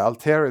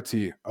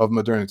alterity of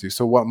modernity.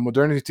 So what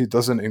modernity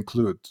doesn't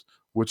include,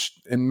 which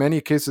in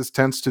many cases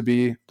tends to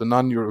be the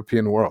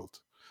non-European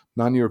world,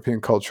 non-European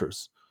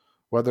cultures,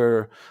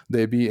 whether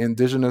they be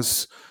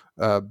indigenous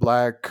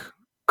Black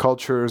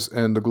cultures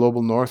in the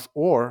global north,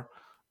 or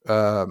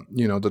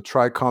the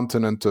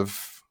tricontinent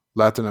of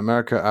Latin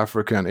America,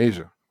 Africa, and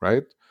Asia,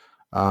 right?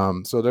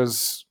 So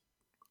there's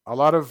a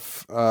lot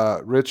of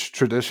rich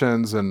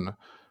traditions and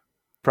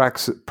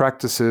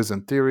practices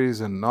and theories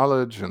and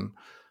knowledge, and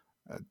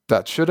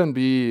that shouldn't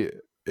be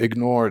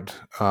ignored.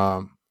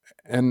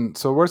 And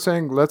so we're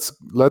saying let's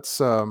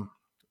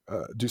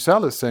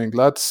Dussel is saying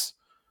let's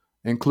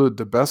include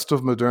the best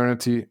of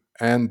modernity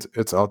and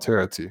its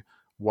alterity,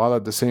 while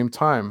at the same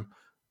time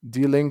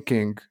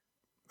delinking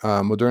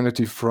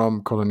modernity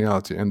from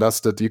coloniality, and that's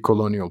the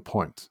decolonial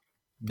point,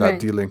 that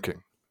Right.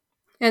 delinking.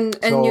 And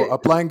so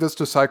applying this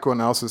to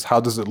psychoanalysis,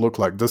 how does it look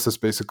like? This is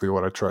basically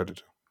what I try to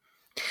do.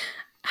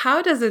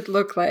 How does it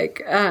look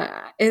like?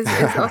 Is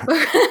also.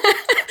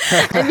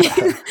 I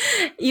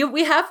mean,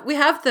 we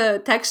have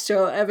the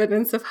textual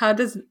evidence of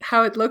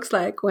how it looks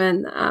like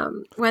when how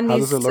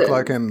does it look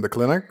like in the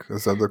clinic?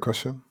 Is that the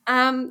question?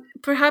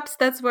 Perhaps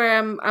that's where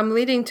I'm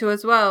leading to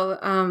as well.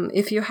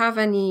 If you have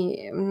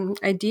any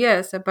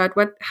ideas about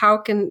how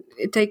can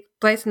it take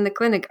place in the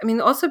clinic? I mean,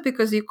 also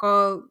because you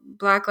call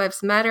Black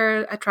Lives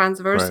Matter a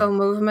transversal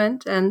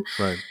movement, and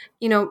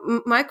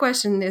my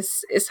question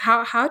is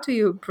how do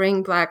you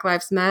bring Black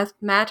Lives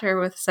Matter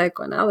with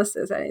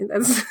psychoanalysis? I mean,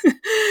 that's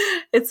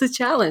it's a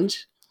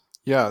challenge.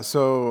 Yeah.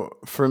 So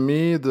for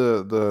me,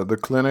 the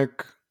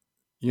clinic,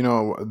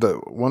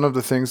 one of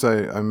the things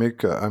I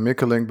make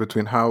a link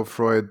between how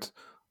Freud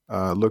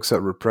looks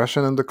at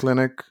repression in the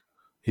clinic.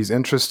 He's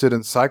interested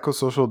in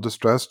psychosocial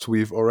distress.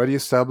 We've already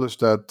established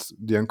that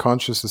the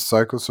unconscious is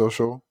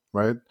psychosocial,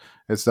 right?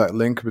 It's that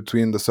link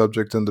between the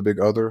subject and the big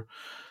other.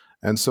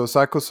 And so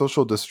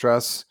psychosocial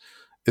distress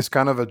is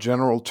kind of a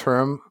general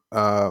term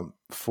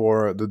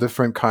for the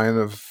different kind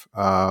of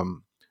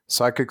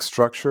psychic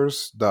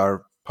structures that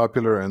are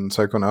popular in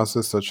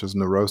psychoanalysis, such as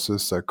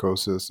neurosis,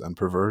 psychosis, and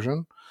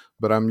perversion.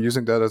 But I'm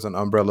using that as an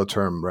umbrella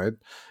term, right?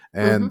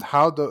 And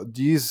how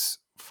these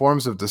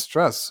forms of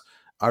distress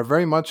are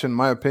very much, in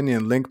my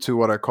opinion, linked to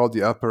what I call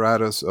the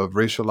apparatus of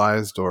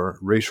racialized or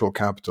racial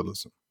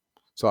capitalism.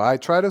 So I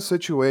try to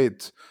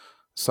situate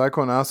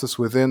psychoanalysis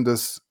within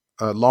this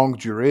longue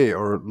durée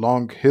or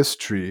long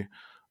history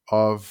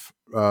of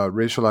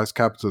racialized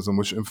capitalism,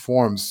 which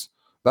informs,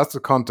 that's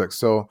the context.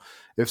 So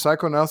if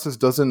psychoanalysis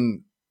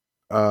doesn't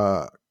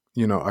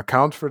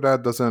account for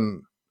that,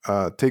 doesn't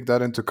take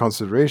that into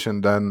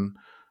consideration, then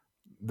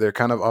they're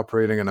kind of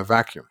operating in a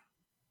vacuum,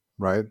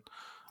 right?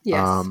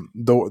 Yes.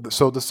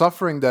 So the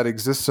suffering that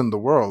exists in the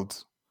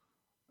world,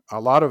 a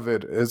lot of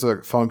it is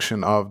a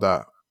function of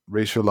that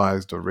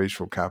racialized or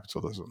racial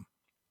capitalism.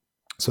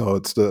 So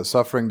it's the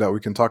suffering that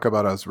we can talk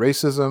about as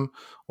racism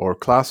or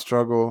class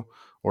struggle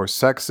or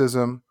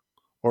sexism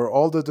or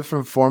all the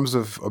different forms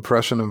of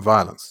oppression and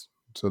violence.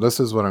 So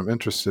this is what I'm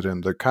interested in,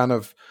 the kind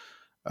of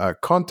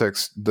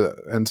context,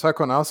 and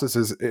psychoanalysis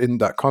is in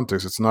that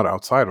context. It's not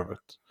outside of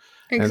it.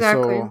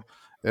 Exactly. And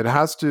so it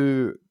has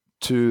to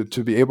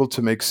be able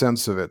to make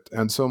sense of it.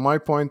 And so my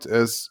point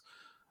is,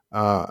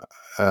 I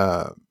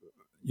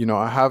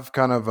have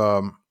kind of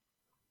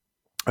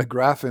a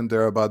graph in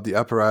there about the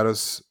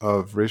apparatus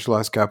of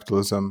racialized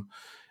capitalism,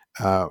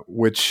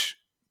 which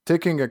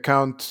taking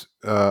account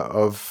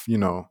of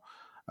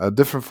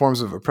different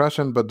forms of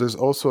oppression, but there's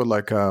also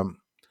like a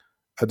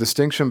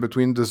distinction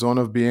between the zone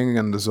of being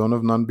and the zone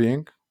of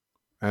non-being,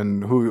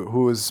 and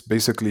who is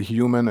basically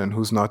human and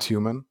who's not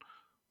human,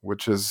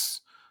 which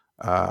is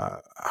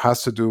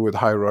has to do with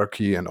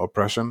hierarchy and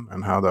oppression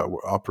and how that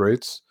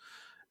operates.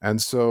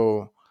 And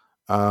so,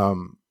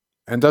 and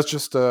that's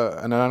just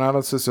an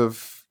analysis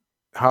of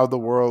how the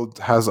world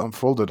has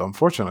unfolded,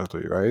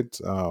 unfortunately, right?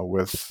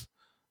 With,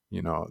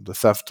 the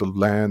theft of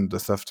land, the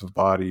theft of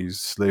bodies,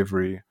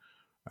 slavery,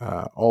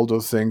 all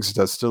those things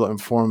that still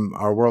inform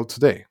our world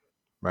today,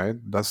 right?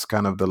 That's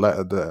kind of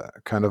the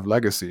kind of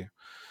legacy.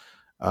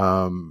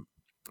 And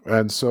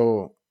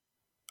so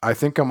I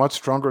think a much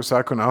stronger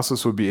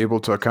psychoanalysis would be able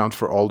to account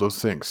for all those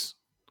things.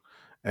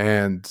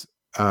 And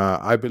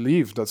I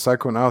believe that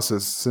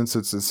psychoanalysis, since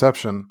its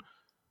inception,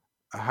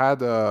 had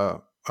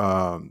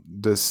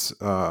this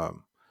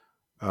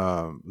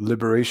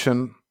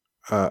liberation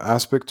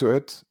aspect to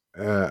it,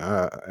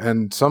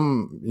 and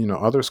some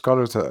other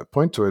scholars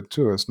point to it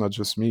too. It's not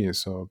just me.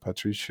 So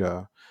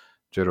Patricia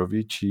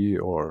Gerovici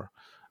or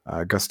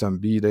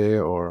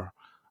Gastambide or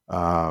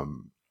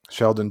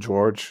Sheldon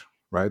George,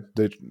 right?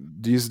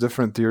 These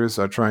different theories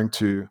are trying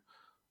to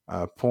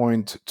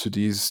point to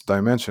these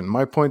dimensions.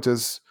 My point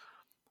is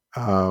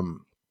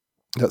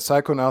that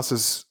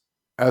psychoanalysis,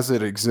 as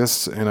it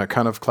exists in a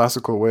kind of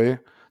classical way,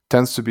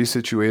 tends to be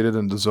situated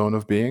in the zone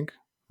of being,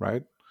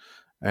 right?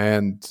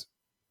 And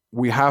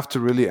we have to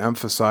really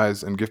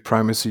emphasize and give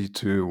primacy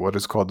to what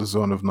is called the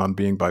zone of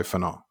non-being by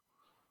Fanon.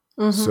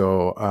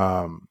 So,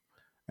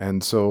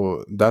 and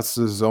so that's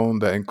the zone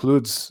that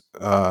includes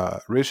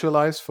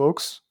racialized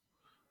folks,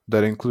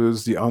 that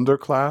includes the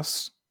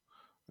underclass,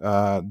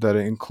 that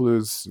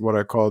includes what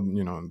I call,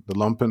 the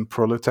lumpen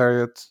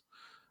proletariat,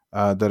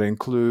 that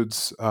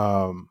includes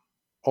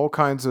all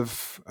kinds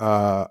of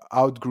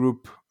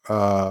outgroup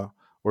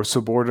or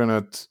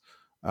subordinate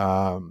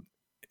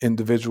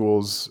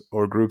individuals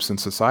or groups in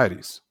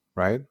societies,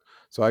 right?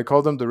 So I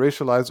call them the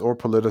racialized or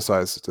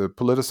politicized. The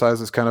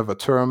politicized is kind of a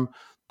term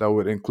that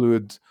would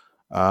include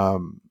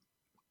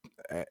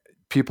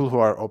people who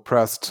are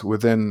oppressed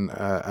within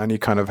any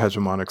kind of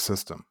hegemonic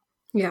system.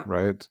 Yeah.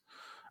 Right.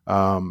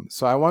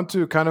 So I want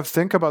to kind of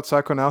think about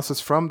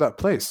psychoanalysis from that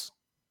place.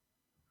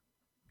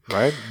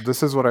 Right.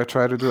 This is what I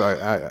try to do.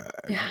 I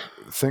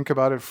think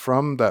about it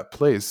from that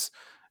place.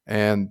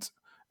 And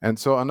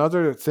so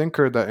another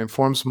thinker that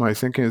informs my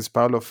thinking is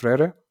Paulo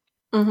Freire,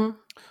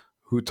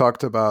 who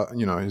talked about,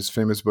 his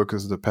famous book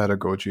is The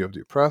Pedagogy of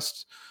the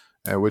Oppressed,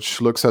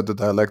 which looks at the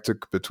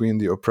dialectic between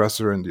the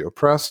oppressor and the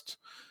oppressed.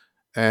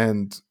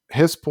 And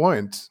his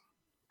point,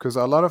 because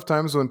a lot of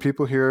times when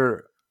people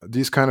hear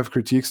these kind of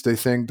critiques, they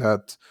think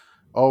that,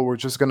 oh, we're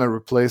just going to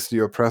replace the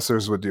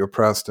oppressors with the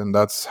oppressed, and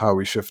that's how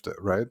we shift it,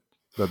 right?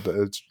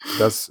 That's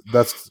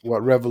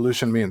what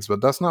revolution means.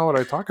 But that's not what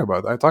I talk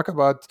about. I talk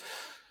about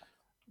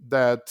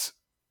that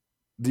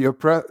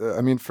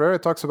Freire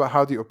talks about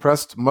how the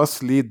oppressed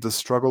must lead the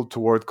struggle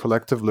toward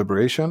collective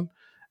liberation,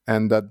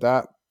 and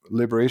that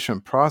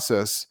liberation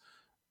process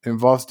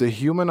involves the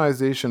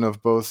humanization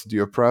of both the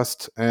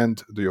oppressed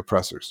and the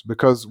oppressors.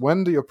 Because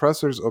when the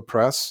oppressors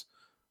oppress,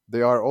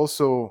 they are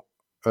also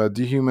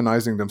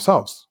dehumanizing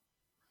themselves.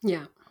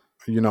 Yeah.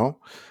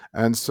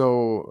 And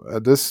so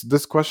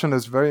this question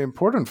is very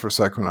important for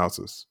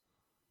psychoanalysis.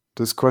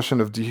 This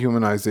question of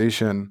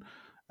dehumanization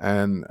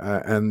and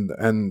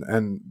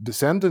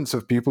descendants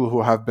of people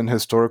who have been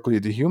historically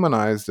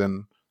dehumanized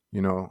and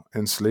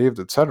enslaved,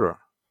 etc.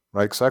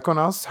 Like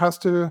psychoanalysis has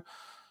to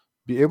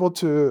be able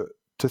to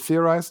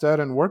theorize that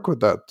and work with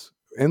that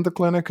in the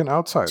clinic and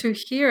outside. To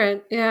hear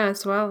it, yeah,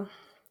 as well.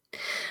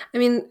 I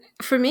mean,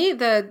 for me,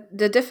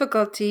 the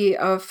difficulty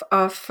of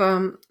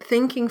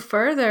thinking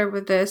further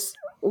with this,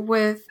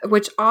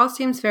 which all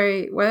seems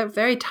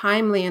very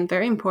timely and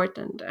very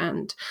important,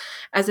 and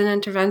as an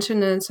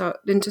intervention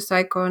into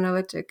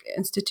psychoanalytic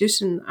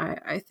institution,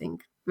 I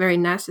think very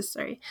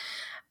necessary.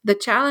 The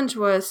challenge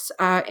was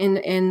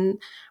in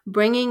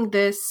bringing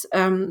this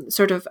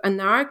sort of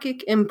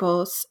anarchic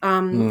impulse,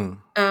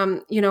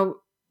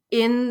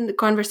 in the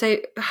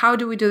conversation. How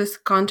do we do this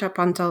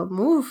contrapuntal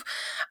move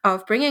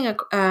of bringing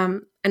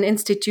an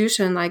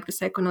institution like the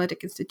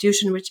psychoanalytic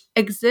institution, which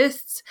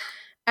exists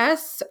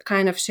as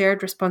kind of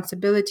shared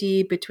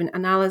responsibility between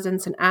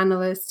analysants and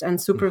analysts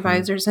and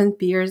supervisors and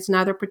peers and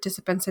other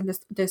participants in this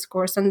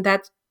discourse, and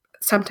that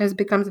sometimes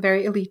becomes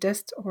very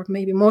elitist, or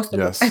maybe most of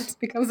the times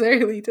becomes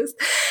very elitist.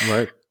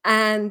 Right.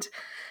 And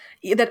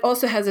that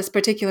also has this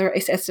particular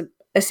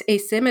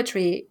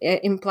asymmetry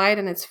implied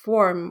in its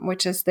form,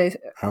 which is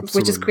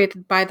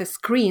created by the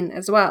screen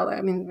as well.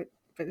 I mean,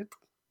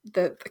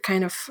 the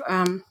kind of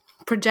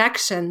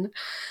projection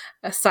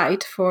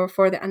site for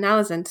the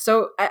analysant.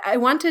 So I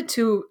wanted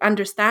to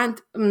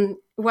understand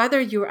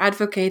whether you're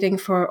advocating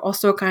for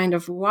also kind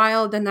of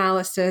wild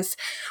analysis,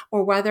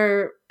 or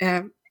whether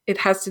it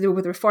has to do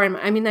with reform.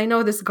 I mean, I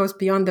know this goes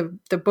beyond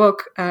the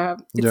book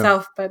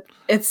itself, but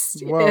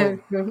it's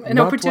an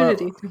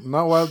opportunity.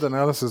 Not wild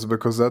analysis,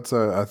 because that's,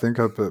 I think,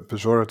 a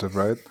pejorative,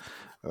 right?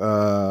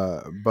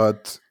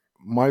 But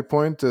my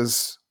point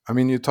is, I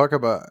mean, you talk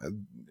about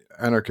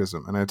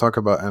anarchism, and I talk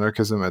about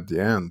anarchism at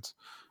the end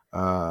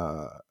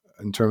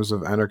in terms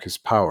of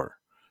anarchist power,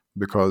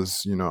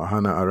 because,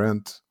 Hannah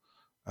Arendt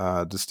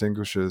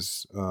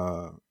distinguishes,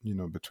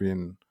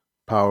 between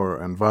power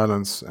and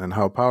violence, and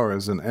how power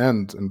is an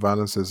end and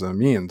violence is a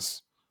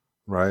means,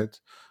 right?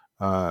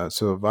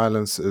 So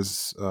violence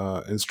is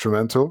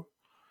instrumental.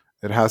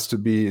 It has to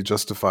be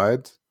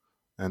justified,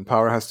 and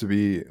power has to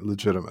be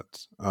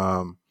legitimate.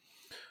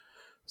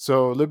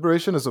 So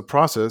liberation is a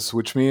process,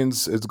 which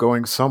means it's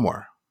going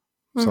somewhere.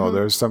 So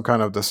there's some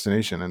kind of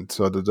destination. And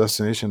so the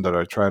destination that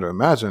I try to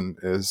imagine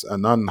is a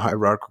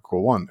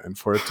non-hierarchical one. And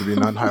for it to be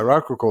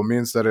non-hierarchical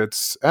means that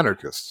it's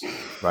anarchist,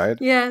 right?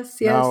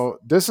 Yes. Now,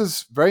 this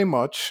is very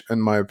much,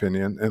 in my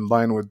opinion, in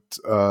line with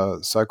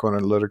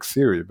psychoanalytic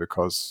theory,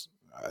 because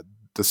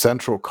the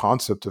central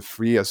concept of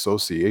free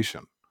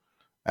association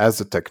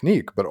as a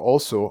technique, but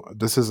also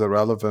this is a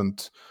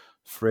relevant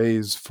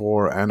phrase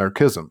for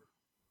anarchism.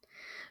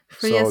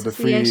 Free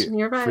association,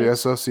 you're right. Free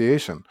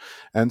association.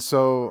 And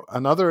so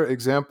another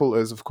example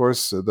is, of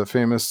course, the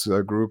famous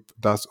group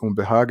Das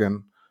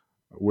Unbehagen,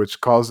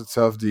 which calls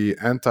itself the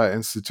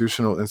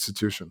anti-institutional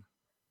institution,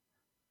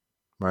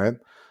 right?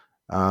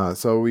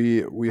 So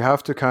we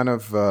have to kind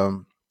of,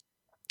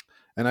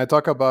 and I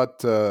talk about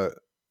the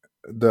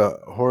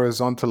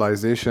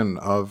horizontalization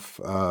of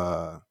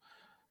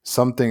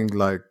something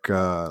like,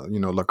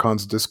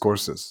 Lacan's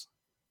discourses,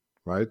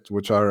 right?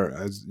 Which are,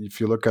 as if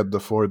you look at the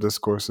 4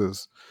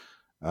 discourses,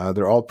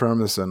 they're all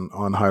premised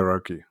on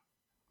hierarchy,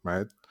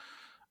 right?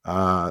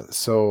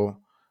 So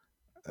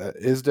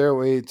is there a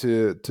way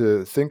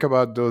to think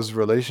about those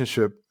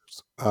relationships,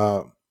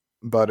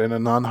 but in a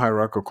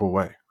non-hierarchical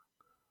way?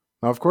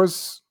 Now, of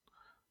course,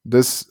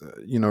 this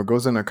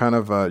goes in a kind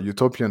of a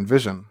utopian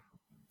vision.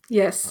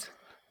 Yes.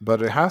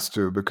 But it has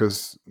to,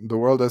 because the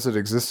world as it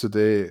exists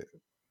today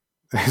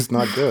is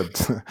not good.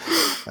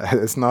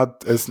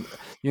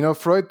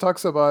 Freud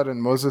talks about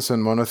in Moses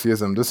and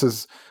Monotheism, this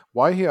is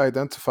why he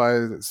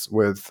identifies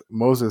with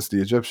Moses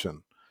the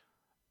Egyptian,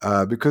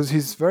 because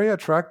he's very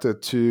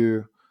attracted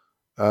to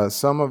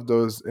some of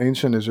those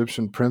ancient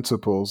Egyptian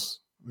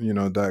principles,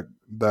 that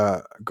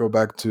go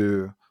back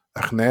to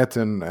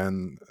Akhenaten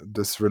and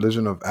this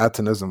religion of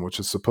Atenism, which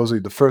is supposedly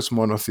the first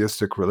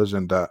monotheistic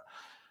religion that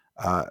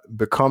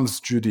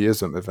becomes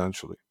Judaism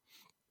eventually.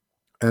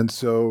 And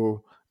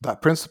so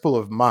that principle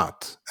of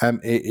Maat,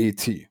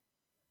 M-A-A-T,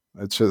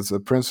 which is a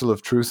principle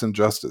of truth and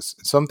justice,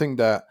 it's something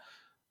that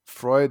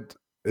Freud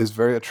is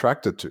very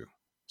attracted to.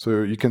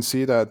 So you can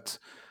see that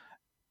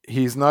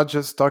he's not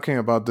just talking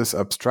about this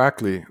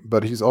abstractly,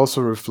 but he's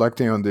also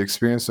reflecting on the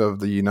experience of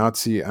the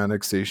Nazi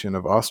annexation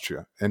of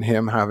Austria and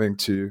him having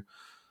to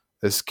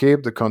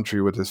escape the country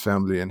with his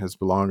family and his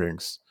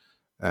belongings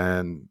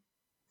and,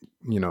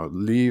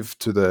 leave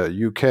to the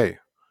UK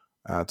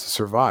to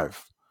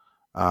survive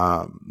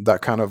that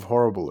kind of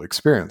horrible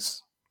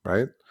experience,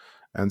 right?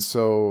 And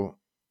so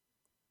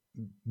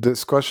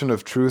this question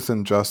of truth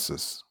and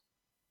justice,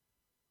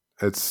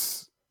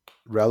 it's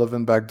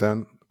relevant back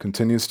then,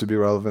 continues to be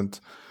relevant,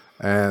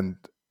 and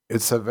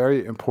it's a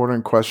very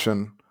important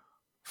question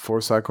for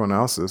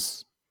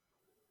psychoanalysis,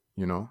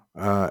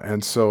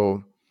 and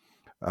so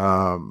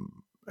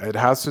it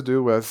has to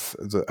do with,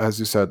 as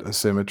you said,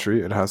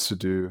 asymmetry. It has to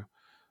do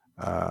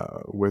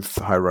with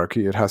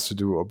hierarchy. It has to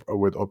do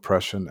with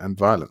oppression and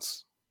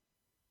violence.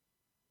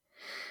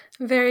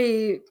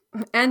 Very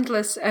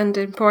endless and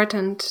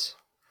important,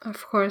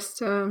 of course,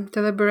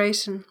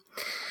 deliberation.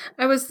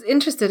 I was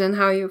interested in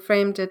how you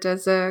framed it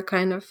as a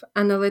kind of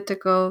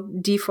analytical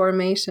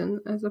deformation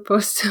as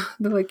opposed to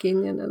the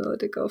Lacanian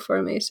analytical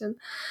formation.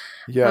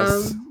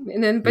 Yes.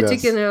 And in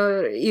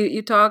particular,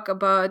 you talk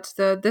about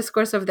the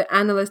discourse of the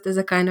analyst as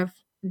a kind of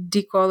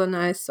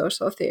decolonized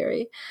social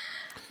theory.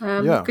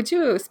 Could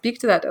you speak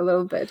to that a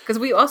little bit? Because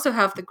we also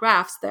have the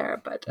graphs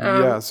there, but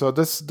so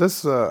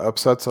this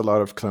upsets a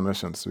lot of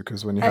clinicians,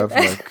 because when you have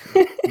like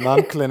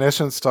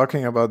non-clinicians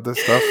talking about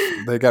this stuff,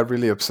 they get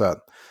really upset.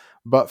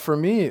 But for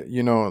me,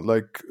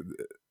 like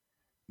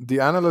the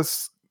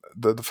analyst,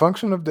 the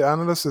function of the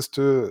analyst is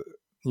to,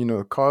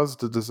 cause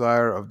the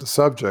desire of the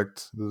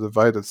subject, the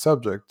divided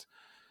subject,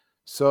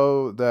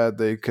 so that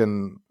they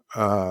can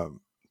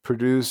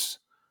produce,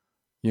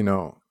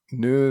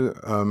 new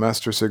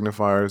master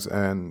signifiers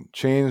and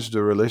change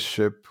the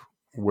relationship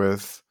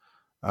with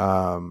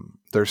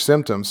their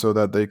symptoms, so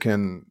that they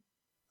can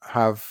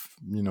have,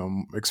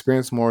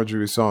 experience more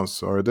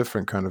jouissance, or a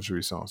different kind of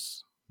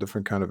jouissance,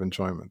 different kind of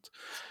enjoyment.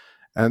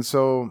 And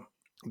so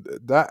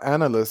that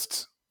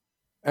analyst,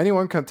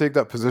 anyone can take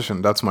that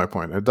position. That's my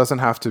point. It doesn't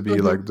have to be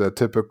like the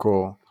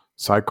typical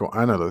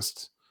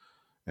psychoanalyst.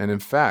 And in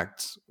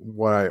fact,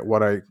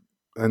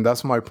 and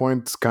that's my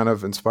point, kind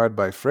of inspired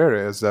by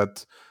Freire, is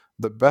that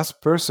the best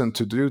person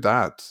to do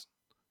that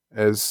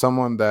is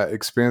someone that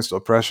experienced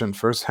oppression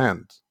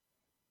firsthand,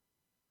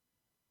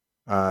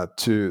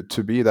 to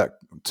be that,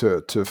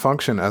 to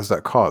function as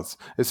that cause,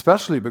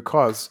 especially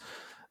because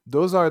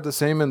those are the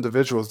same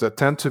individuals that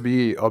tend to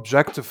be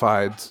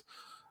objectified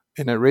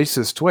in a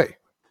racist way,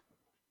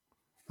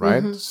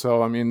 right? Mm-hmm.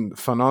 So, I mean,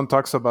 Fanon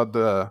talks about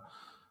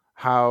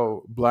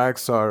how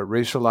blacks are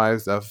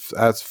racialized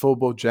as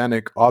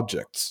phobogenic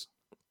objects,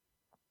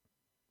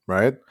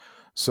 right?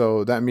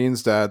 So that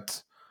means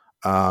that,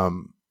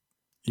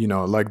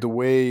 like the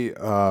way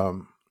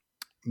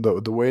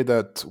the way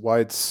that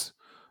whites,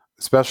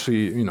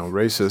 especially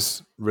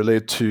racists,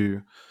 relate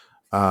to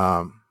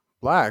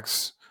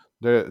blacks,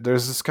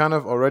 there's this kind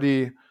of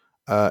already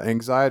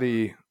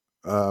anxiety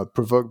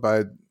provoked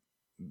by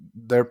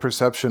their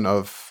perception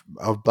of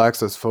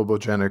blacks as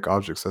phobogenic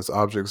objects, as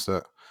objects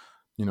that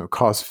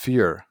cause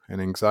fear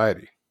and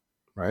anxiety,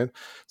 right?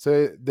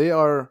 So they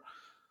are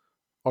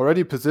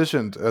already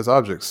positioned as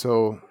objects.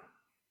 So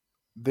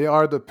they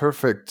are the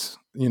perfect,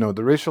 the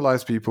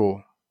racialized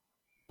people,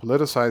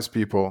 politicized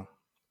people,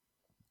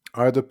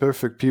 are the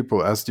perfect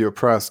people as the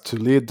oppressed to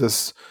lead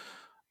this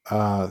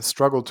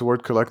struggle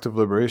toward collective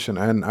liberation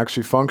and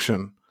actually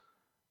function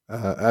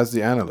as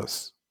the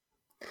analyst,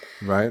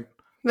 right?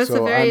 That's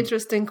a very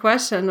interesting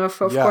question. Of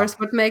course,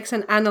 what makes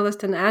an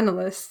analyst an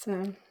analyst?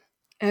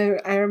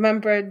 I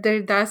remember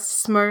Derrida's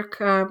smirk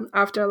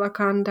after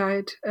Lacan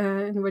died,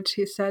 in which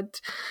he said,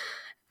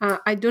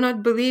 "I do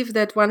not believe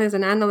that one is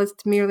an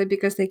analyst merely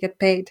because they get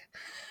paid."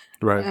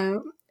 Right.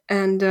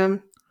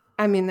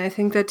 I mean, I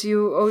think that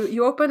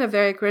you open a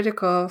very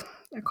critical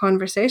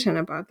conversation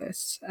about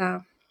this,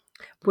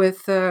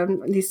 with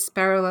these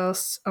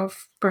parallels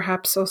of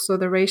perhaps also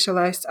the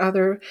racialized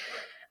other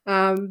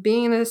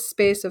being in a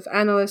space of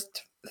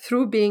analyst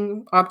through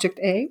being object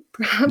A,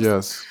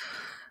 perhaps.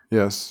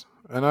 Yes.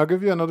 And I'll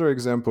give you another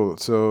example.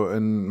 So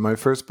in my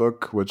first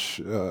book,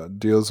 which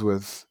deals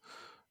with,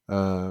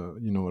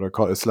 what I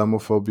call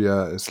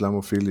Islamophobia,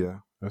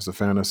 Islamophilia as a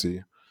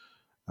fantasy,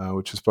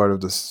 which is part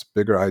of this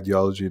bigger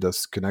ideology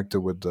that's connected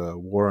with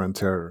war and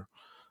terror.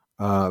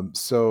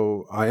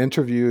 So I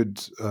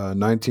interviewed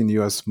 19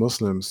 U.S.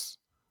 Muslims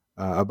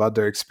about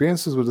their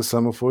experiences with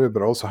Islamophobia,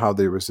 but also how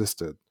they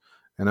resisted.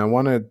 And I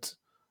wanted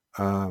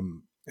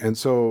to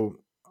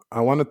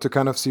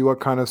kind of see what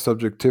kind of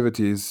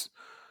subjectivities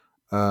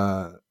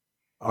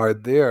are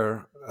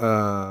there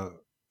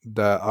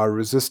that are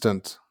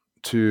resistant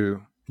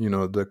to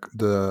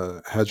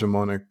the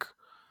hegemonic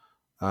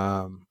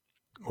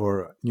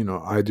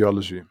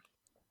ideology.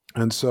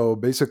 And so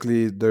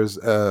basically there's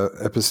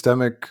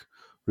epistemic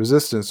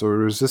resistance or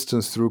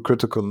resistance through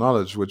critical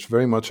knowledge, which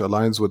very much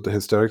aligns with the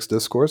hysterics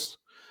discourse.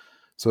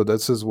 So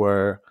this is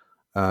where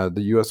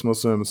the US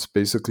Muslims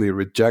basically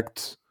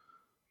reject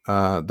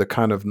the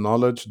kind of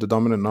knowledge, the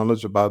dominant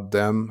knowledge about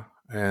them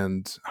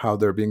and how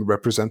they're being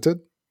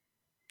represented.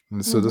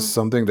 And so this is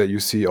something that you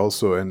see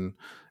also in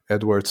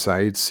Edward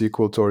Said's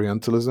sequel to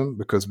Orientalism,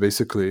 because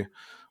basically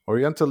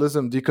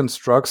Orientalism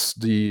deconstructs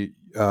the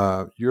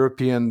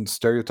European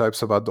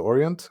stereotypes about the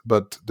Orient,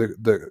 but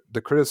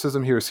the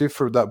criticism he received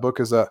for that book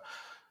is that,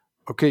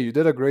 okay, you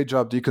did a great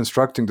job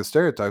deconstructing the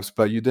stereotypes,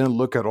 but you didn't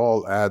look at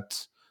all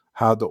at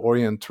how the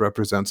Orient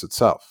represents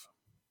itself.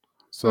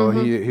 So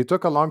he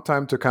took a long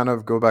time to kind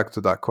of go back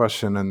to that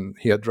question, and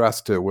he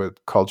addressed it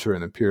with culture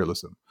and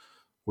imperialism,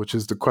 which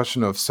is the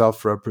question of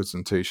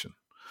self-representation.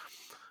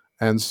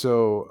 And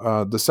so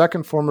the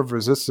second form of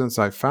resistance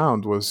I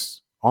found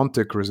was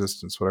ontic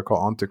resistance, what I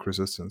call ontic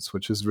resistance,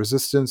 which is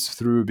resistance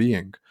through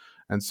being.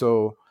 And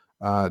so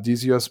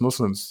these US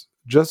Muslims,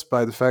 just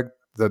by the fact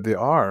that they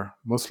are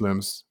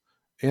Muslims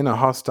in a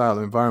hostile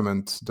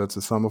environment that's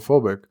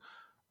Islamophobic,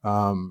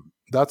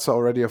 that's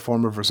already a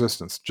form of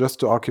resistance,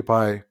 just to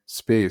occupy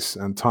space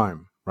and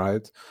time,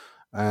 right?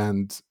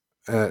 And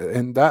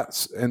in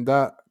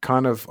that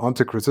kind of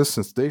ontic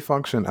resistance, they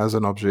function as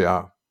an objet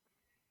A,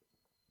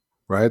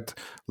 right?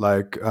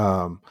 Like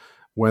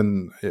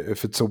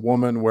if it's a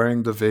woman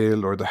wearing the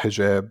veil or the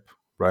hijab,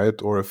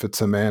 right? Or if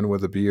it's a man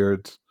with a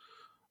beard,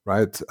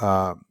 right?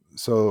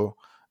 So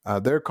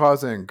they're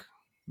causing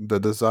the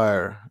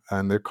desire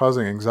and they're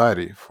causing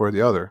anxiety for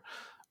the other.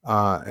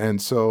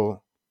 And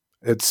so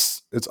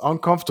it's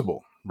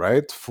uncomfortable,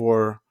 right?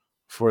 For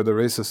the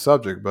racist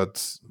subject,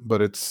 but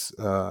it's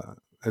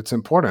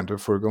important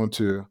if we're going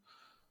to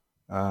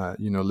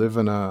live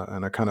in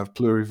a kind of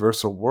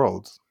pluriversal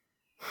world,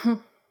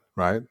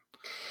 right?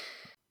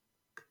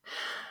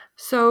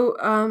 So,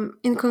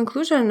 in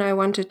conclusion, I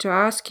wanted to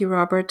ask you,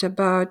 Robert,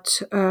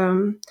 about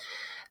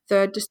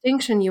the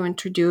distinction you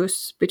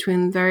introduce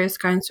between various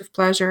kinds of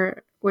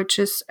pleasure, which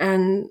is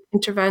an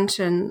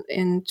intervention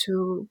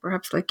into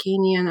perhaps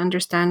Lacanian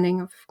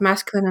understanding of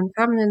masculine and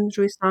feminine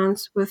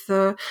jouissance with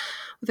the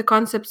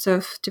concepts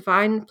of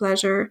divine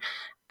pleasure,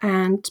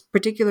 and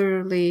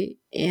particularly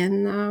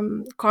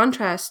in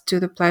contrast to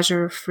the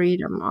pleasure of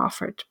freedom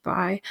offered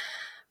by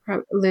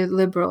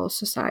liberal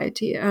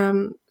society.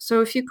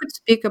 So if you could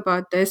speak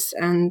about this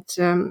and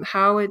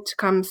how it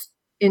comes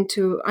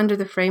under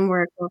the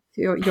framework of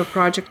your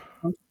project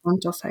on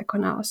frontal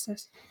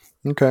psychoanalysis.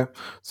 Okay.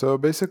 So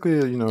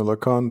basically,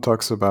 Lacan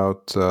talks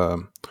about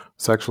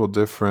sexual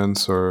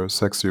difference or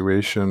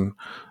sexuation,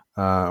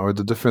 or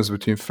the difference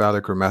between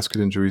phallic or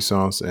masculine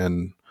jouissance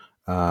and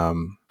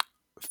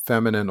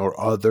feminine or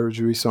other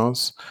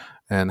jouissance,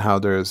 and how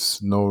there's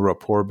no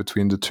rapport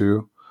between the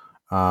two.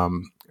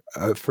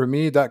 For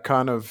me, that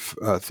kind of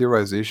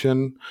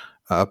theorization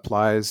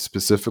applies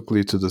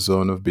specifically to the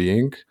zone of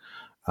being.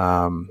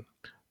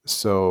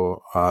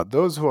 So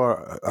those who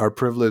are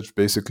privileged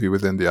basically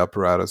within the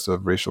apparatus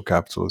of racial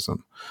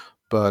capitalism.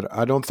 But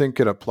I don't think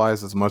it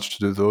applies as much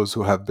to those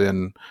who have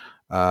been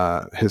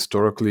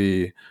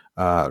historically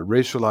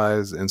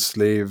racialized,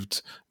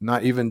 enslaved,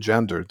 not even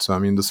gendered. So I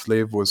mean, the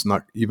slave was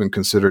not even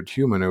considered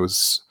human. It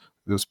was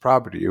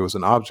property. It was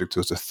an object. It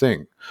was a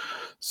thing.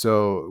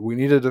 So we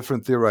need a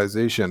different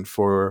theorization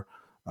for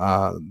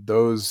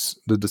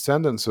the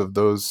descendants of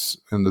those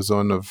in the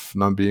zone of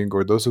non-being,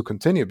 or those who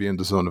continue to be in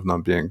the zone of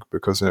non-being,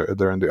 because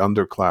they're in the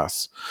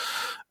underclass.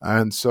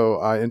 And so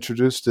I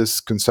introduced this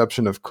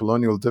conception of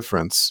colonial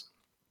difference.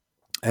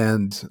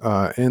 And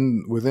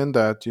within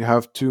that, you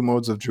have two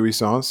modes of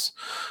jouissance.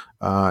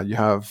 You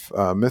have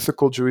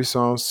mythical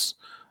jouissance,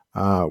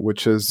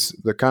 which is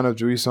the kind of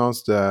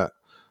jouissance that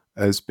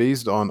is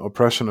based on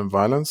oppression and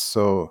violence.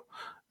 So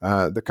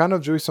the kind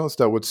of jouissance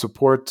that would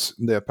support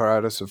the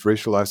apparatus of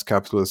racialized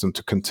capitalism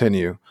to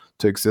continue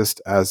to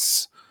exist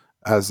as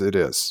it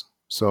is.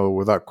 So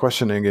without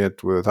questioning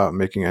it, without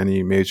making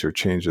any major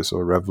changes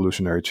or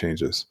revolutionary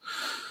changes.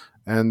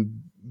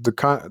 And the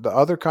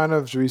other kind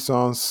of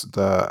jouissance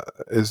that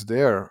is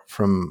there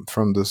from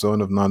the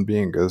zone of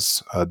non-being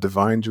is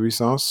divine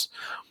jouissance,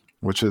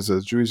 which is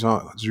a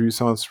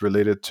jouissance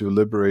related to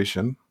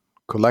liberation,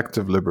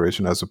 collective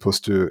liberation, as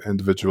opposed to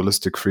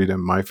individualistic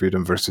freedom, my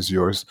freedom versus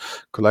yours,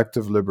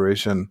 collective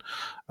liberation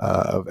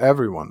of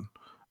everyone,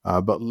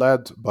 but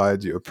led by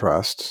the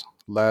oppressed,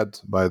 led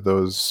by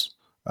those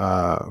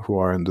who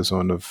are in the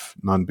zone of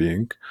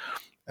non-being.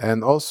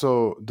 And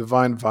also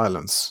divine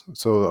violence.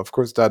 So, of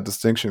course, that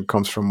distinction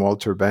comes from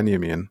Walter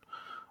Benjamin.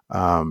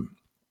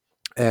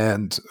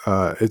 And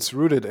it's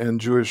rooted in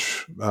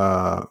Jewish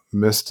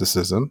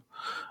mysticism.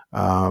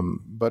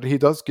 But he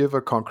does give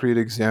a concrete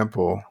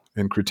example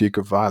in Critique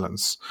of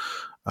Violence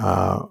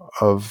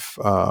of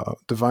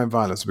divine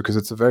violence, because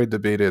it's a very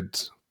debated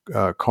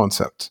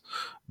concept.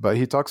 But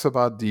he talks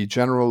about the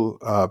general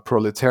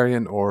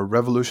proletarian or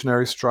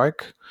revolutionary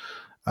strike,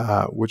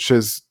 which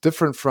is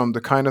different from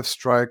the kind of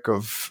strike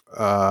of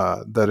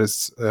that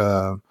is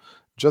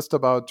just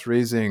about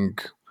raising,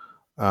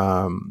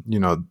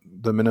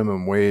 the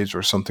minimum wage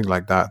or something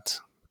like that.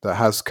 That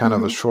has kind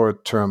of a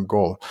short-term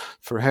goal.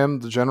 For him,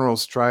 the general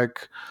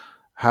strike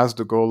has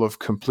the goal of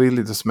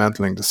completely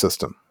dismantling the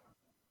system,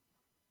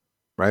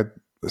 right?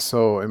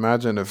 So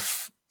imagine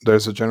if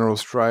there's a general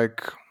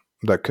strike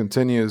that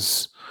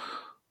continues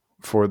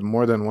for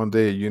more than one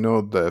day,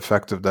 the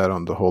effect of that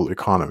on the whole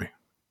economy.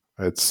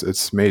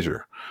 It's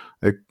major,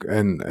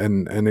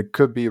 and it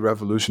could be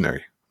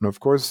revolutionary. And of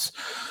course,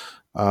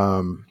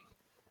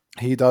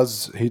 he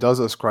does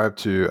ascribe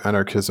to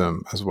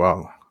anarchism as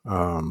well.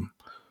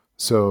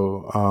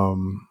 So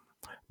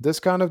this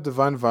kind of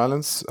divine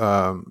violence,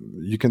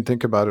 you can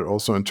think about it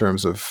also in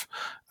terms of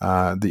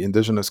the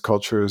indigenous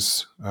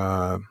cultures,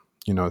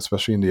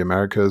 especially in the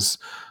Americas,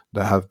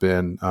 that have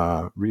been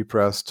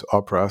repressed,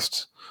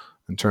 oppressed,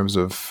 in terms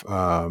of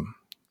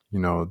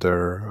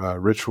their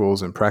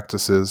rituals and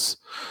practices,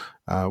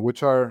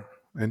 which are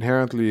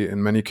inherently,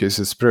 in many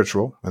cases,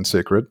 spiritual and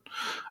sacred.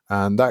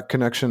 And that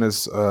connection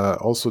is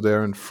also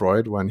there in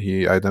Freud when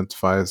he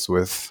identifies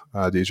with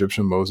the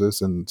Egyptian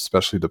Moses, and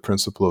especially the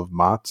principle of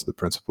Mat, the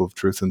principle of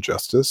truth and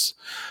justice.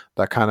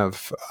 That kind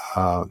of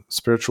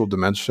spiritual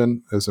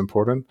dimension is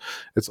important.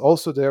 It's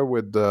also there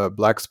with the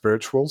Black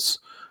spirituals,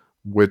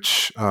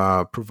 which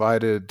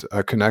provided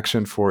a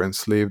connection for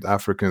enslaved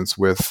Africans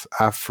with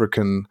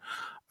African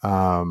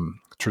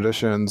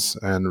traditions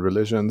and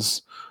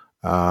religions.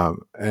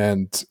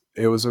 And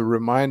it was a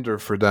reminder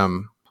for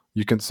them,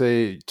 you can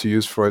say, to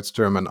use Freud's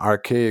term, an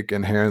archaic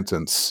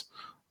inheritance,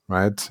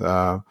 right?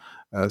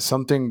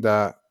 Something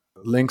that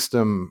links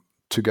them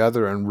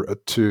together and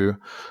to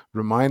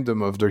remind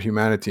them of their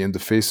humanity in the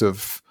face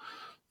of,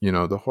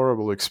 the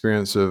horrible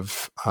experience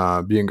of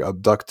being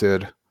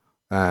abducted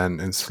and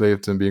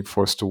enslaved and being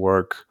forced to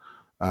work,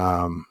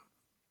 for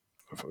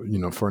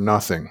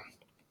nothing,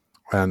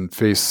 and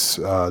face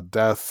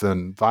death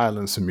and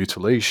violence and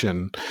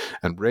mutilation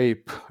and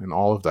rape and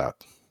all of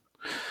that.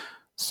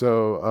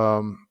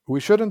 So we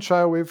shouldn't shy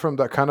away from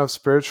that kind of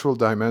spiritual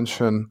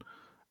dimension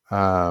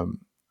that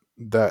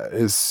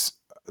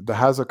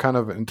has a kind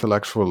of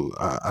intellectual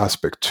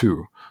aspect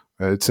too.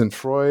 It's in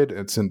Freud,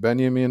 it's in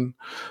Benjamin,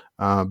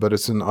 but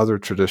it's in other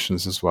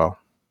traditions as well.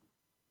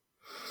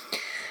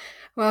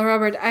 Well,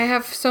 Robert, I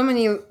have so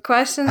many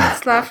questions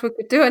left. We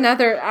could do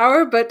another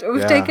hour, but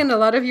we've taken a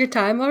lot of your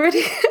time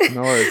already.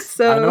 No worries.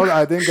 I know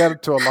I didn't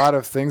get to a lot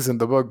of things in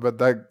the book, but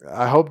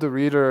I hope the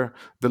reader,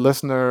 the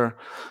listener,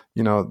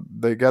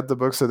 they get the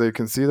book so they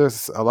can see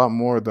there's a lot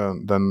more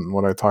than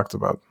what I talked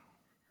about.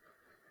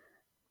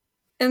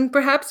 And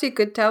perhaps you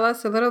could tell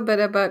us a little bit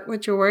about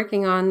what you're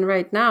working on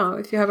right now,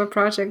 if you have a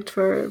project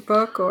for a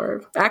book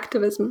or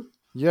activism.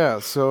 Yeah,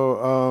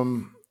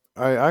 so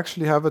I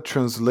actually have a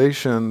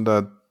translation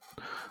that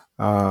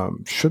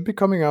should be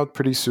coming out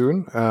pretty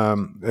soon.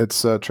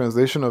 It's a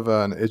translation of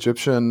an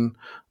Egyptian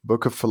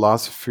book of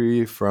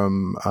philosophy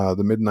from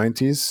the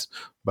mid-90s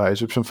by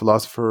Egyptian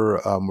philosopher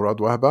Murad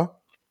Wahba.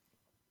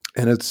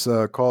 And it's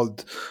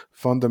called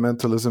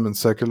Fundamentalism and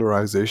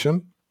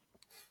Secularization.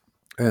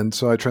 And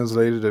so I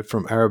translated it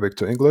from Arabic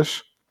to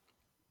English.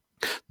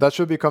 That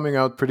should be coming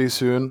out pretty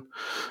soon.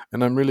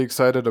 And I'm really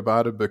excited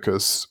about it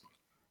because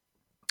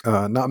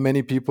not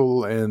many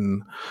people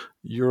in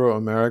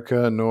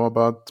Euro-America know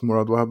about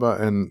Murad Wahba.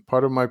 And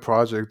part of my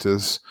project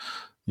is,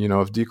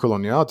 of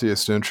decoloniality,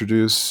 is to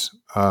introduce,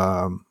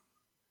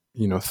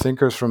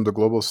 thinkers from the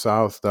global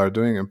South that are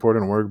doing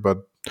important work,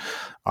 but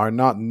are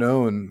not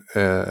known,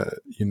 in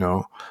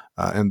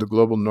the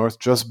global North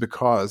just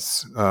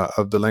because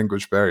of the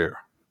language barrier.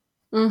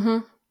 Mm-hmm.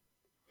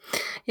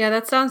 Yeah,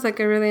 that sounds like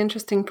a really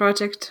interesting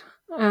project.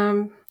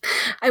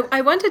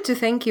 I wanted to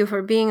thank you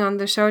for being on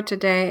the show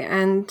today,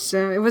 and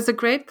it was a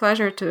great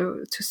pleasure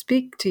to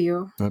speak to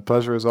you. The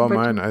pleasure is all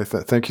mine.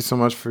 Thank you so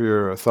much for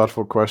your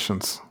thoughtful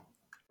questions.